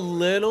say I'm a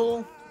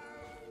little...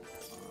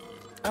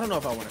 I don't know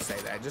if I want to say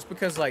that. Just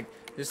because, like,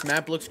 this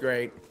map looks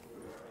great.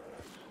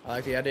 I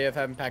like the idea of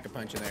having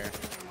Pack-a-Punch in there.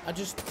 I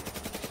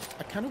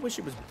kind of wish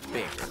it was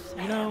bigger,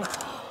 you know?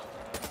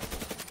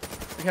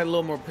 We had a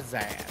little more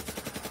pizzazz.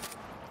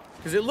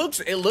 Because it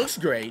looks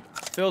great.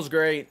 Feels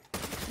great.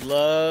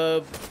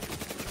 Love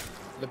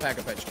the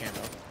Pack-a-Punch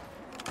camo.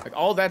 Like,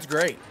 all that's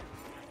great.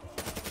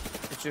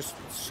 It's just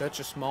such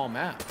a small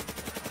map.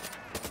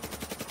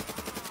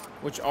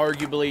 which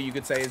arguably you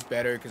could say is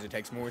better because it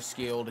takes more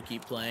skill to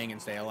keep playing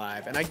and stay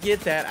alive. And I get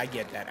that. I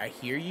get that. I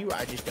hear you.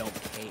 I just don't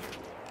care.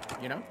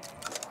 You know?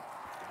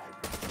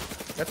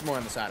 That's more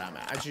on the side I'm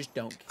at. I just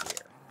don't care.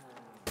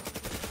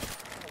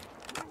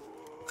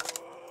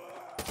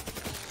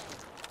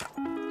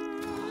 I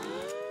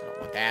don't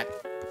want that.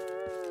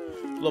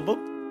 Little boop.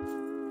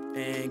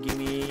 And give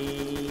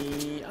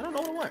me... I don't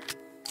know what I want.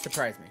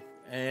 Surprise me.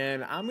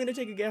 And I'm going to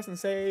take a guess and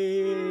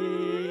say...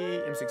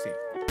 M16.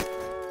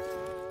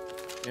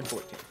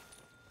 M14.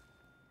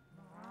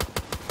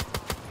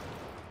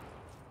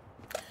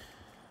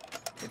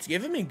 It's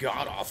giving me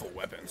god-awful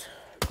weapons.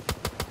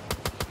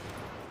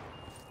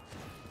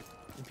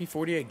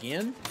 MP40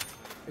 again?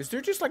 Is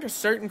there just like a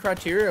certain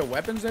criteria of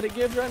weapons that it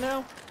gives right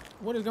now?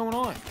 What is going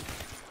on?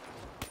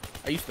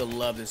 I used to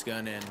love this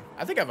gun in...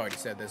 I think I've already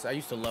said this. I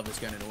used to love this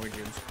gun in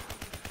Origins.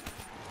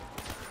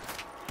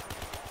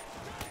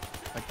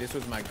 Like, this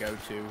was my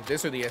go-to.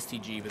 This or the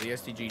STG, but the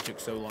STG took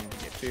so long to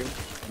get to.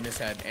 And this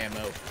had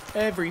ammo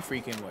every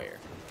freaking where.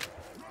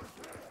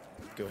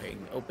 Go ahead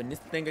and open this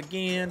thing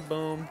again.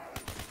 Boom.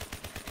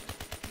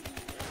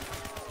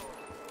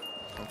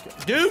 Okay.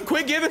 Dude,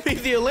 quit giving me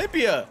the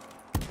Olympia!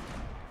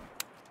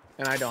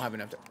 And I don't have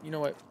enough to... You know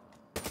what?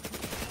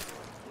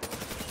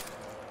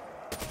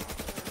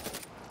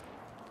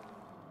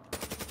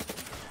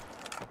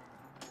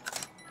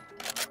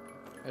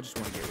 I just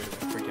want to get rid of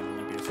the freaking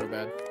Olympia so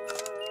bad.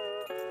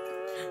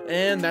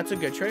 And that's a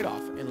good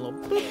trade-off. And a little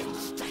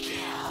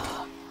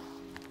boop.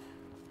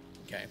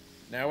 Okay.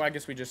 Now I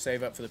guess we just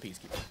save up for the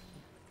Peacekeeper.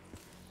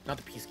 Not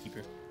the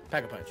Peacekeeper.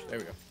 Pack-a-Punch. There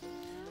we go.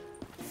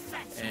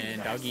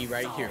 And doggy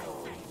right here.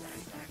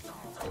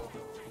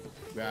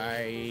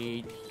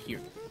 Right here.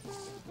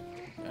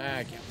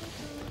 I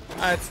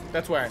count.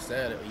 That's where I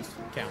said at least.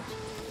 Counts.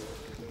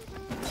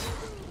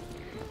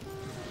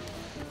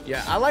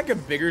 Yeah, I like a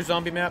bigger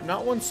zombie map.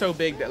 Not one so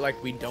big that,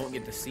 like, we don't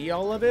get to see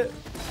all of it.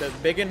 But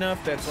big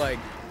enough that's, like,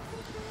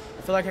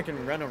 I feel like I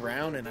can run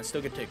around and I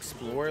still get to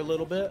explore a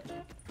little bit.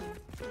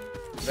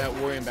 Without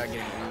worrying about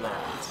getting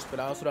lost. But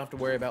I also don't have to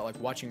worry about, like,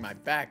 watching my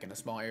back in a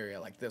small area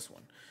like this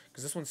one.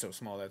 Because this one's so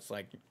small that's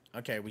like,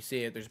 okay, we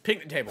see it. There's a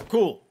picnic table.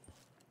 Cool.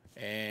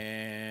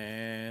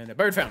 And a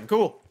bird fountain.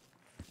 Cool.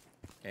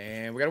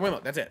 And we got a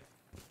windmill. That's it.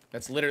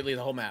 That's literally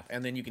the whole map.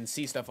 And then you can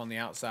see stuff on the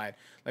outside.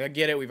 Like, I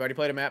get it. We've already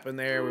played a map in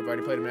there. We've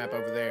already played a map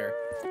over there.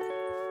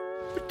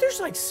 But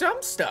there's, like,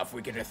 some stuff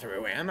we could have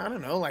threw in. I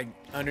don't know. Like,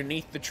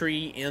 underneath the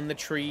tree, in the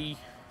tree.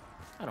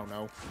 I don't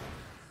know.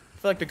 I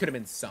feel like there could have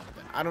been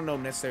something. I don't know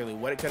necessarily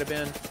what it could have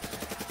been.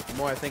 The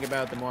more I think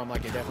about it, the more I'm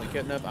like, it definitely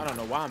couldn't have. I don't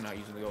know why I'm not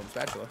using the golden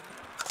spatula.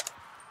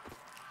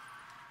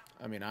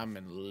 I mean, I'm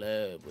in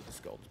love with this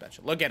golden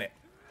spatula. Look at it.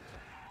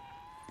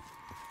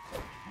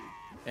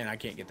 And I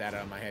can't get that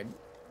out of my head.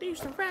 They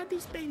used to ride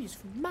these babies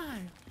for miles.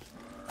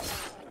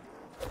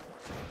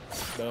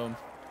 Boom.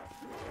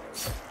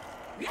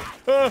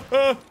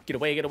 Get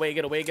away, get away,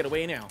 get away, get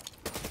away now.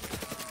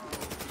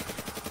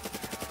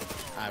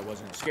 I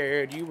wasn't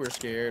scared. You were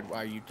scared.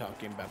 Why are you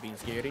talking about being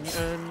scared in your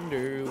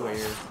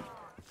underwear?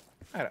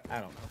 I don't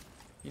know.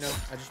 You know,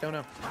 I just don't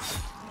know.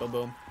 Boom,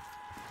 boom.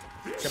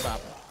 Shabop.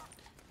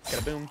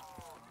 Got a boom.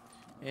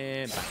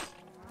 And bye.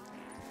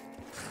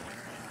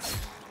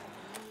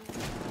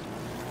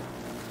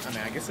 I mean,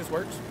 I guess this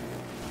works.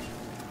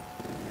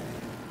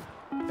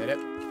 Hit it.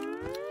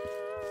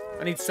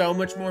 I need so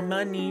much more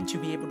money to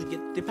be able to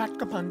get the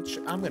pack-a-punch.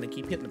 I'm gonna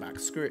keep hitting the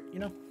box. Screw it. You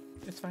know,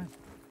 it's fine.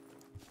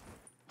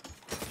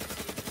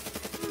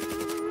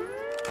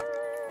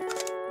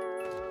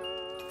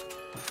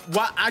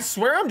 What? I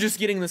swear I'm just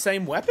getting the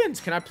same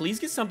weapons. Can I please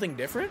get something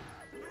different?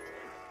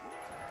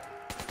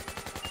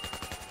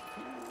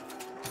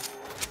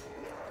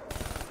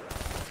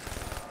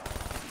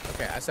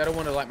 Okay, I said I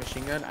wanted a light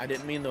machine gun. I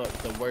didn't mean the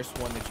worst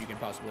one that you can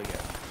possibly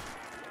get.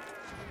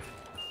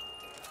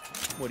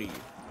 What are you?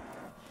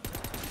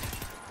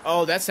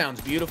 Oh, that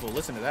sounds beautiful.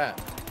 Listen to that.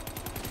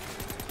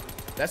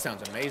 That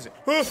sounds amazing.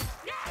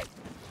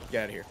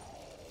 Get out of here.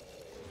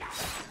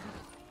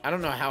 I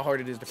don't know how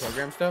hard it is to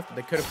program stuff, but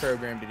they could have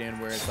programmed it in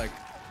where it's like,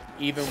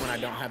 even when I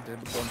don't have the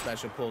golden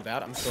spatula pulled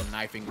out, I'm still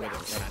knifing with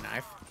it when I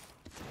knife.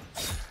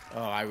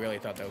 Oh, I really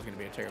thought that was going to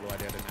be a terrible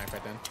idea to knife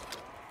right then.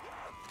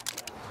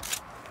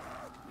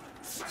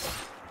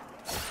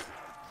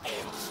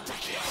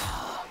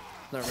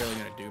 Not really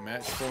going to do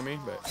much for me,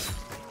 but...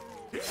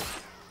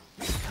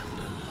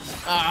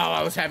 Oh,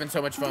 I was having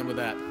so much fun with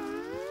that.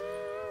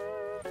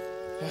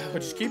 We'll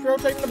just keep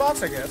rotating the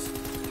box, I guess.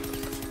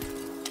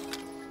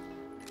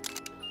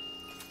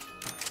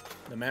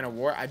 The Man of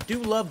War. I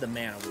do love the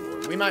Man of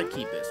War. We might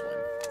keep this one.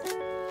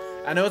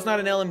 I know it's not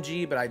an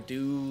LMG, but I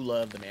do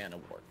love the Man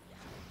of War.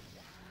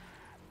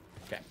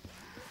 Okay.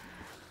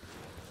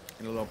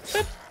 And a little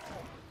boop.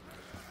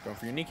 Going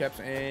for your kneecaps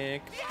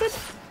and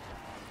boop.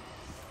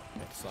 I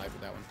have to slide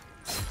with that one.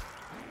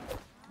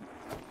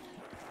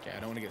 Okay, I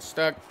don't want to get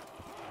stuck.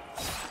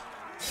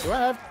 Do I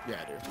have?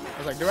 Yeah, I do. I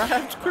was like, do I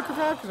have quick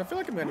revive? Because I feel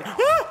like I'm gonna.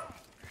 Ah!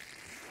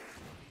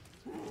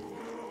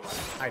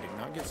 I did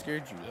not get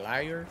scared, you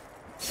liar.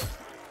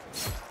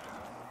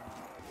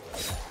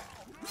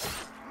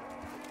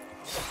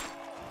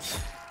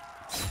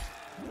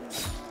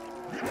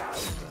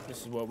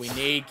 This is what we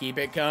need. Keep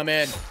it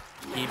coming.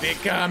 Keep it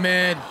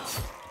coming.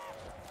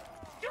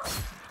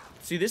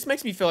 See, this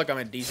makes me feel like I'm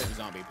a decent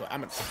zombie, but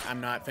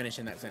I'm not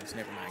finishing that sentence.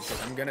 Never mind,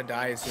 because I'm gonna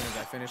die as soon as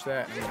I finish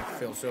that. And I'm gonna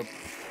feel so.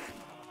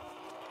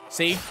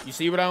 See, you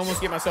see what I almost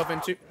get myself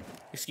into?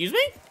 Excuse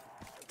me?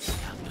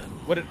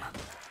 What did?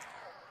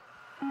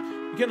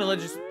 You couldn't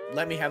just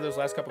let me have those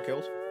last couple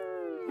kills?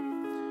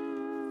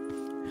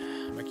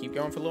 I'm gonna keep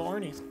going for little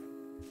Arnie's.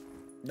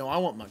 No, I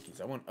want monkeys.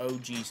 I want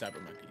OG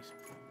cyber monkeys.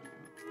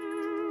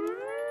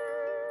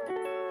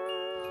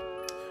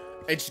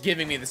 It's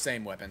giving me the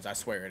same weapons. I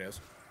swear it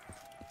is.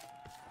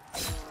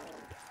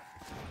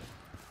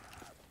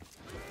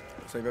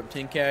 Save up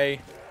 10K.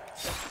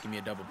 Give me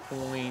a double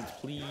point,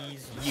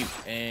 please. You.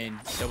 And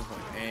double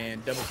point.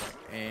 And double point.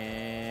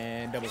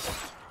 And double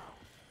point.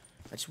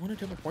 I just want a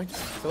double point. I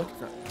feel like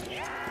it's not.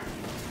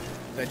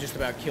 That just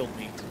about killed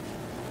me.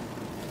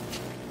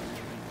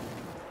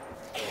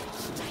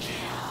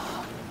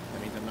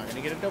 That means I'm not going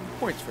to get a double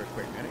points for a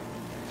quick minute.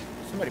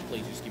 Somebody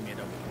please just give me a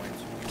double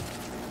points.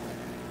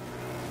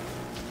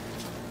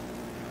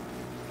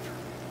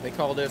 They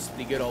call this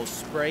the good old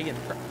spray and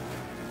pray.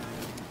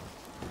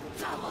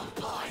 Double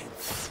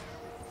points.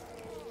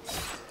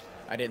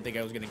 I didn't think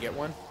I was gonna get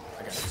one.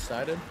 I got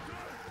excited.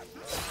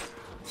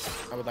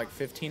 I would like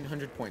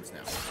 1,500 points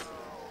now.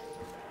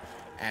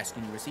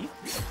 Asking to receive.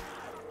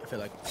 I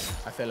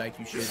feel like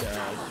you should.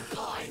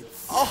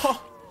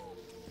 Oh.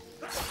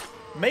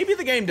 Maybe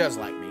the game does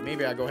like me.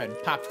 Maybe I'll go ahead and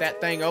pop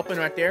that thing open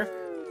right there.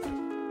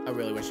 I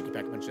really wish you could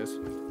pack a punch this.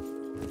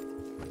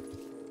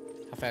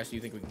 How fast do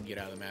you think we can get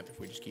out of the map if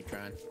we just keep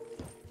trying?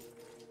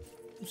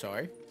 I'm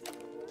sorry.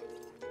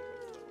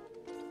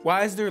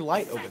 Why is there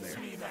light over there?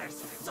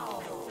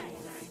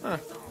 Huh.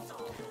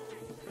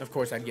 Of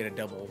course, I'd get a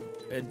double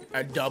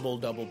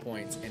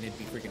points, and it'd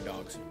be freaking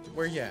dogs.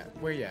 Where you at?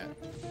 Where you at?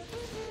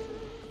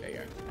 There you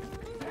are.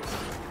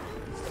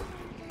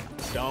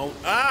 Don't.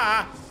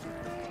 Ah!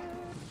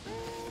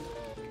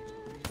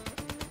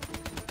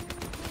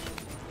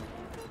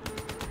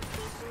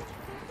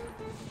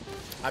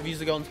 I've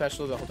used the golden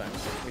special the whole time.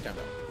 What are you talking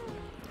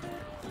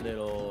about?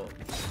 Little.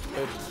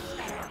 Oops.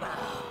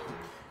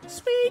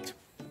 Sweet.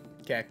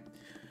 Okay.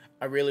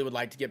 I really would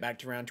like to get back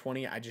to round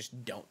 20. I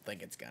just don't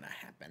think it's gonna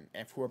happen,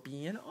 if we're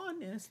being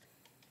honest.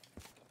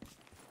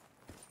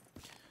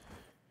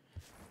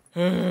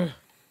 I'd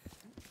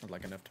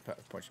like enough to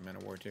punch a man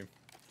of war too.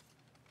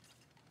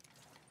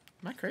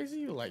 Am I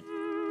crazy? Like,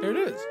 there it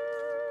is.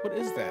 What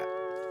is that?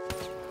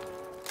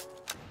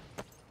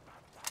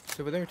 It's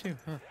over there too,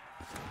 huh?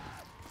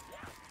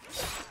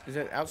 Is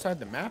that outside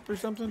the map or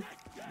something?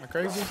 Am I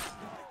crazy?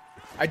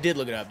 I did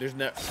look it up. There's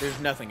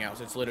nothing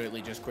else. It's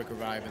literally just quick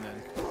revive and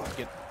then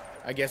get.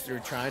 I guess they're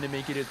trying to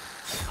make it.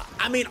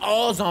 I mean,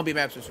 all zombie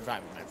maps are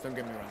survival maps. Don't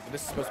get me wrong. But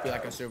this is supposed to be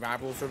like a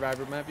survival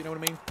map. You know what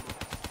I mean?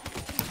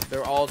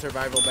 They're all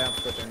survival maps,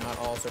 but they're not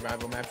all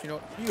survival maps. You know,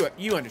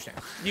 you understand.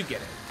 You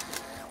get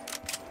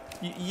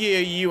it.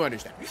 You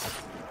understand.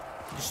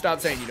 Just stop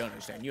saying you don't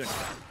understand. You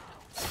understand.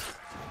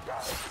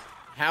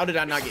 How did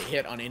I not get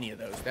hit on any of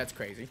those? That's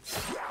crazy.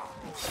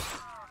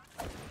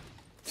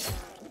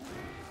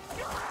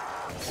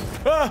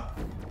 Ah!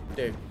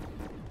 Dude.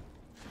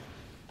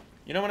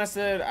 You know when I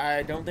said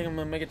I don't think I'm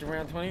going to make it to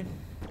round 20?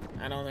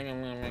 I don't think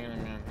I'm going to make it to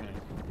round 20.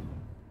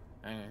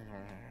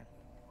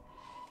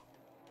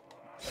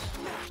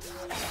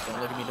 Don't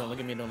look at me, don't look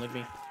at me, don't look at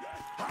me.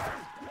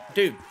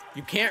 Dude,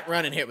 you can't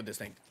run and hit with this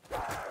thing.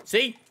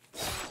 See?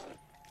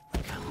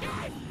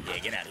 Yeah,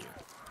 get out of here.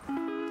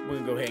 We're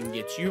going to go ahead and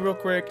get you real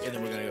quick, and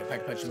then we're going to go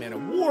pack a punch the man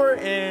of war,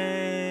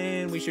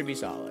 and we should be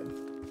solid.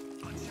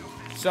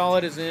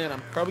 Solid as in,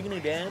 I'm probably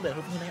going to die, but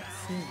hopefully not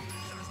soon.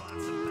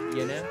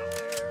 You know?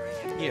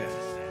 You know.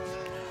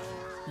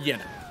 You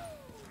know.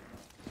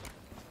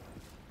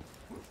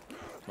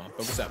 Come on,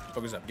 focus up,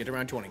 focus up. Get to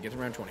round 20, get to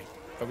round 20.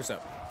 Focus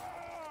up.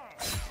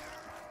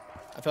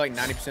 I feel like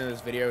 90% of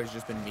this video has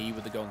just been me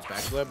with the golden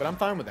spatula, but I'm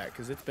fine with that,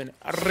 because it's been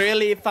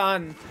really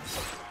fun.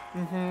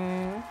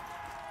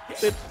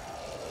 Boop.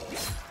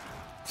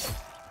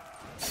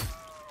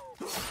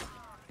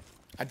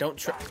 I don't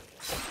trust.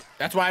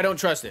 That's why I don't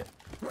trust it.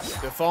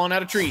 They're falling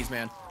out of trees,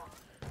 man.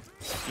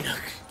 You know,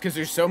 because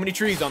there's so many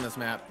trees on this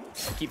map.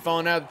 They keep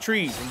falling out of the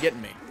trees and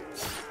getting me.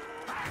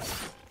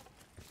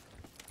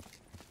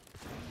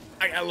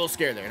 I got a little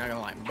scared there, not gonna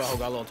lie. My butthole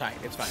got a little tight.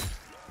 It's fine.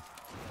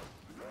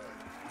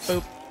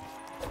 Boop.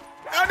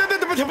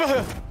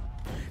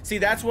 See,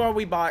 that's why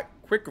we bought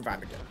quick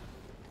revive again.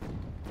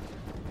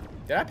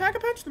 Did I pack a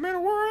punch the man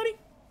of war already?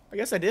 I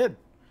guess I did.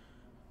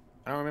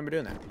 I don't remember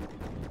doing that.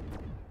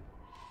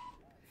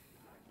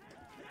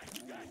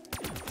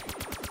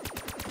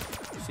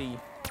 See.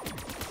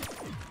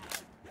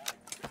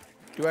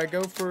 Do I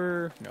go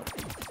for... No. I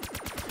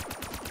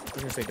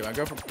was gonna say, do I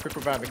go for quick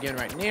revive again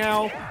right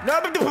now? No.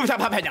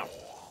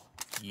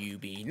 You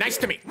be nice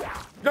to me.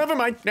 Never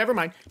mind. Never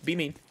mind. Be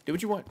mean. Do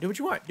what you want. Do what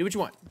you want. Do what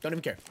you want. Don't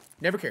even care.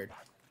 Never cared.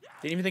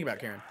 Didn't even think about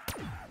caring.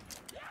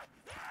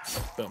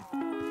 Boom.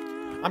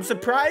 I'm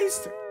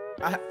surprised.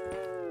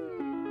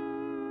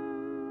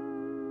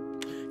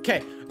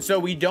 Okay, so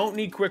we don't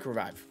need quick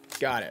revive.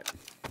 Got it.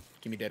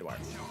 Give me dead wire.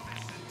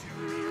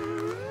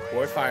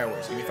 Or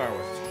fireworks. Give me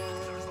fireworks.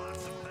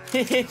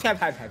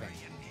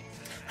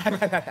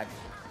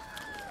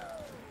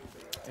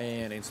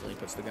 And instantly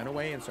puts the gun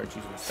away and starts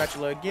using the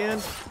spatula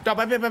again.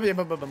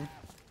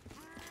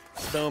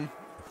 Boom.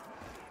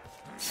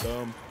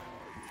 Boom.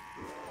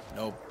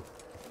 Nope.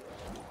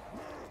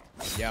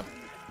 Yep.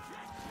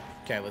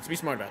 Okay, let's be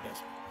smart about this.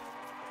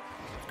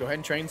 Let's go ahead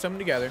and train something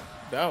together.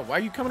 Oh, why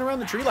are you coming around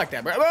the tree like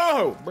that, bro?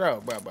 Oh,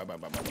 bro.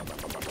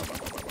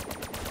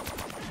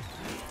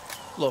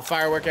 Little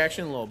firework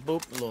action, a little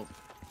boop, a little...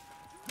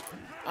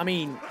 I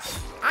mean,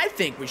 I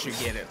think we should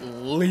get at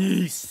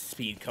least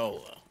speed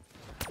cola.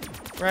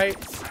 Right?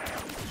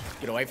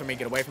 Get away from me,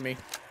 get away from me.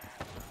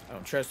 I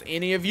don't trust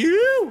any of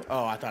you.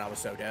 Oh, I thought I was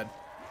so dead.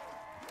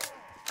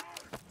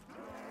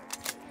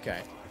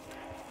 Okay.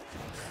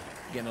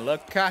 Getting a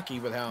little cocky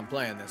with how I'm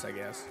playing this, I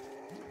guess.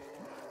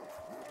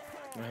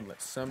 Go ahead and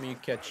let some of you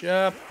catch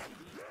up.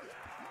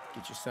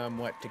 Get you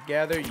somewhat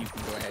together. You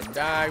can go ahead and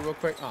die real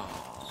quick. Aww.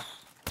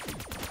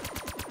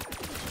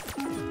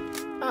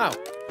 Oh.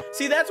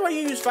 See, that's why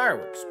you use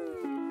fireworks.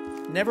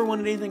 Never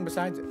wanted anything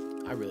besides it.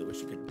 I really wish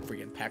you could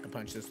freaking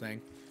pack-a-punch this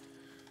thing.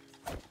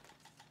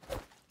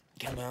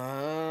 Come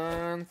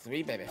on,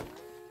 sweet baby.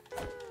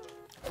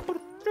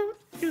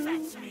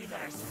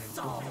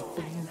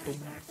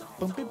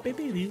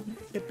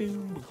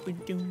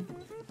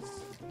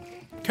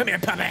 Come here,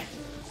 puppy.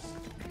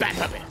 Bad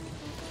puppy.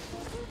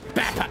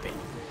 Bad puppy.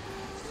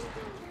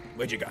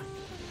 Where'd you go?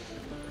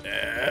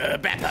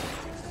 Bad puppy.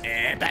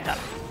 Bad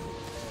puppy.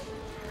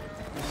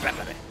 Bad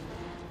puppy.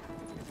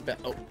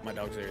 Oh, my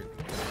dog's there.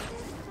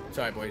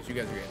 Sorry, boys. You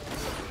guys are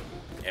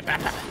good.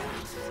 Bad puppy.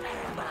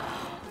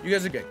 You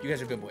guys are good. You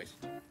guys are good boys.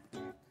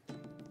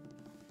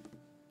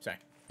 Sorry.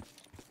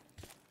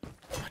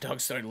 My dog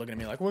started looking at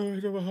me like, I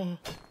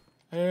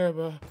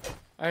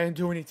didn't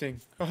do anything.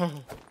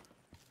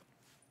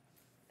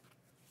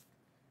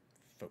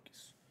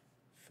 Focus.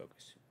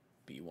 Focus.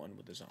 Be one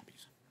with the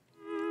zombies.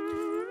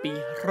 Be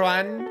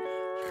one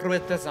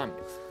with the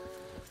zombies.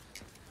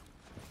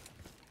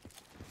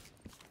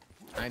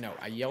 I know.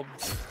 I yelled.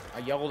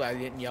 I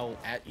didn't yell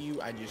at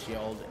you. I just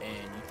yelled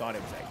and you thought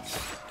it was at you.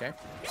 Okay?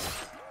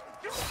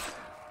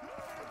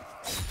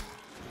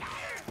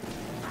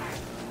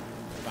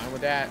 Fine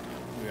with that.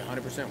 We're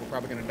 100%. We're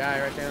probably going to die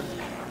right then.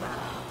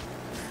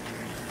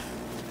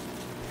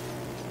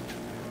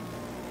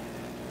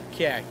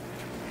 Okay.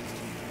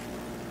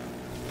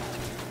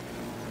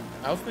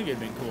 I also think it'd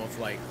been cool if,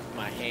 like,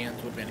 my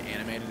hands would have been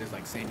animated as,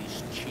 like, Sandy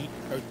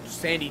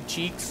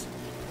Cheeks.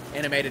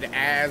 Animated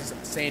as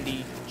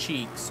Sandy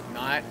Cheeks.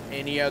 Not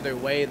any other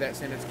way that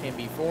sentence can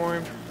be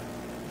formed.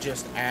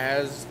 Just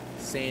as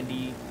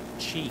Sandy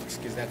Cheeks,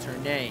 because that's her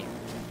name.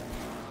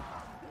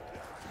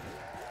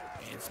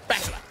 And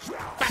spatula.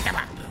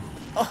 Spatula.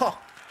 Oh.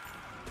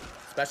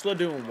 Spatula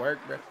doing work,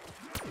 bro.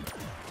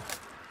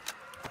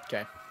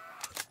 Okay.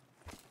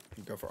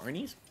 You go for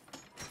Arnie's?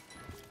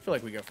 I feel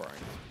like we go for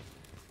Arnie's.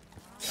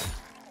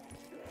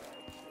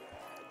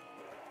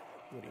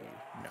 What do you mean?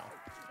 No.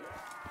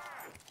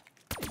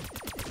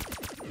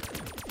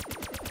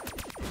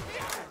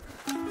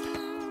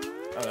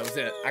 Oh, that was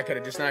it. I could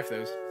have just knifed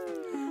those.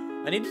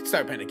 I need to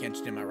start paying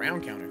attention to my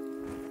round counter.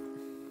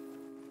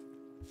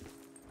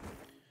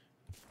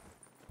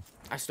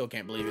 I still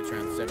can't believe it's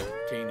round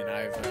 17 and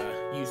I've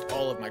used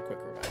all of my quick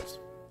revives.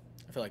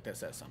 I feel like that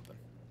says something.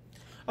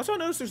 Also, I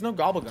noticed there's no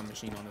gobblegum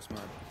machine on this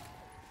mod.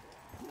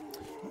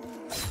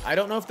 I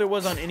don't know if there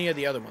was on any of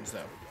the other ones,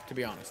 though, to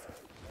be honest.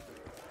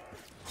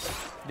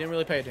 Didn't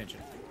really pay attention.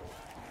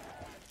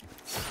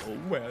 Oh,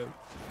 well.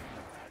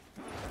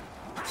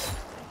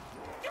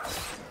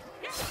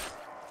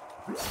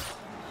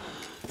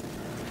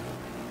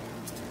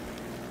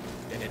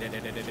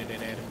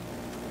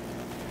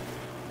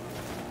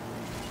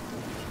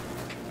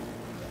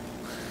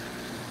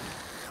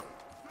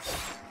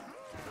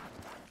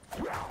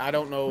 I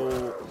don't know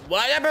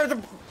what.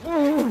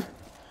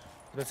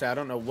 Let's say I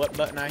don't know what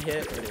button I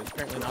hit, but it's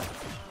apparently not.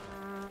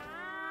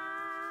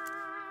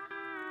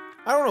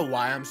 I don't know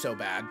why I'm so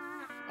bad,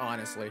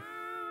 honestly,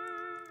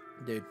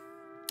 dude.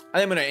 I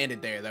think I'm gonna end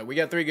it there, though. We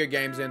got 3 good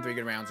games in, 3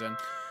 good rounds in.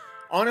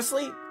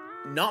 Honestly,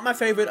 not my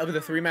favorite of the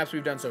 3 maps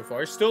we've done so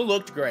far. Still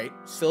looked great.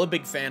 Still a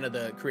big fan of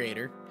the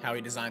creator, how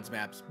he designs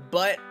maps.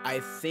 But I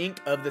think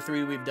of the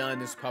 3 we've done,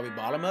 this is probably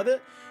bottom of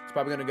it. It's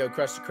probably going to go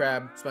Krusty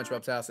Krab,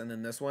 SpongeBob's House, and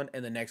then this one.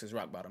 And the next is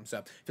Rock Bottom. So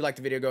if you liked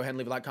the video, go ahead and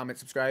leave a like, comment,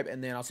 subscribe.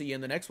 And then I'll see you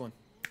in the next one.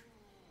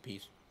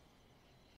 Peace.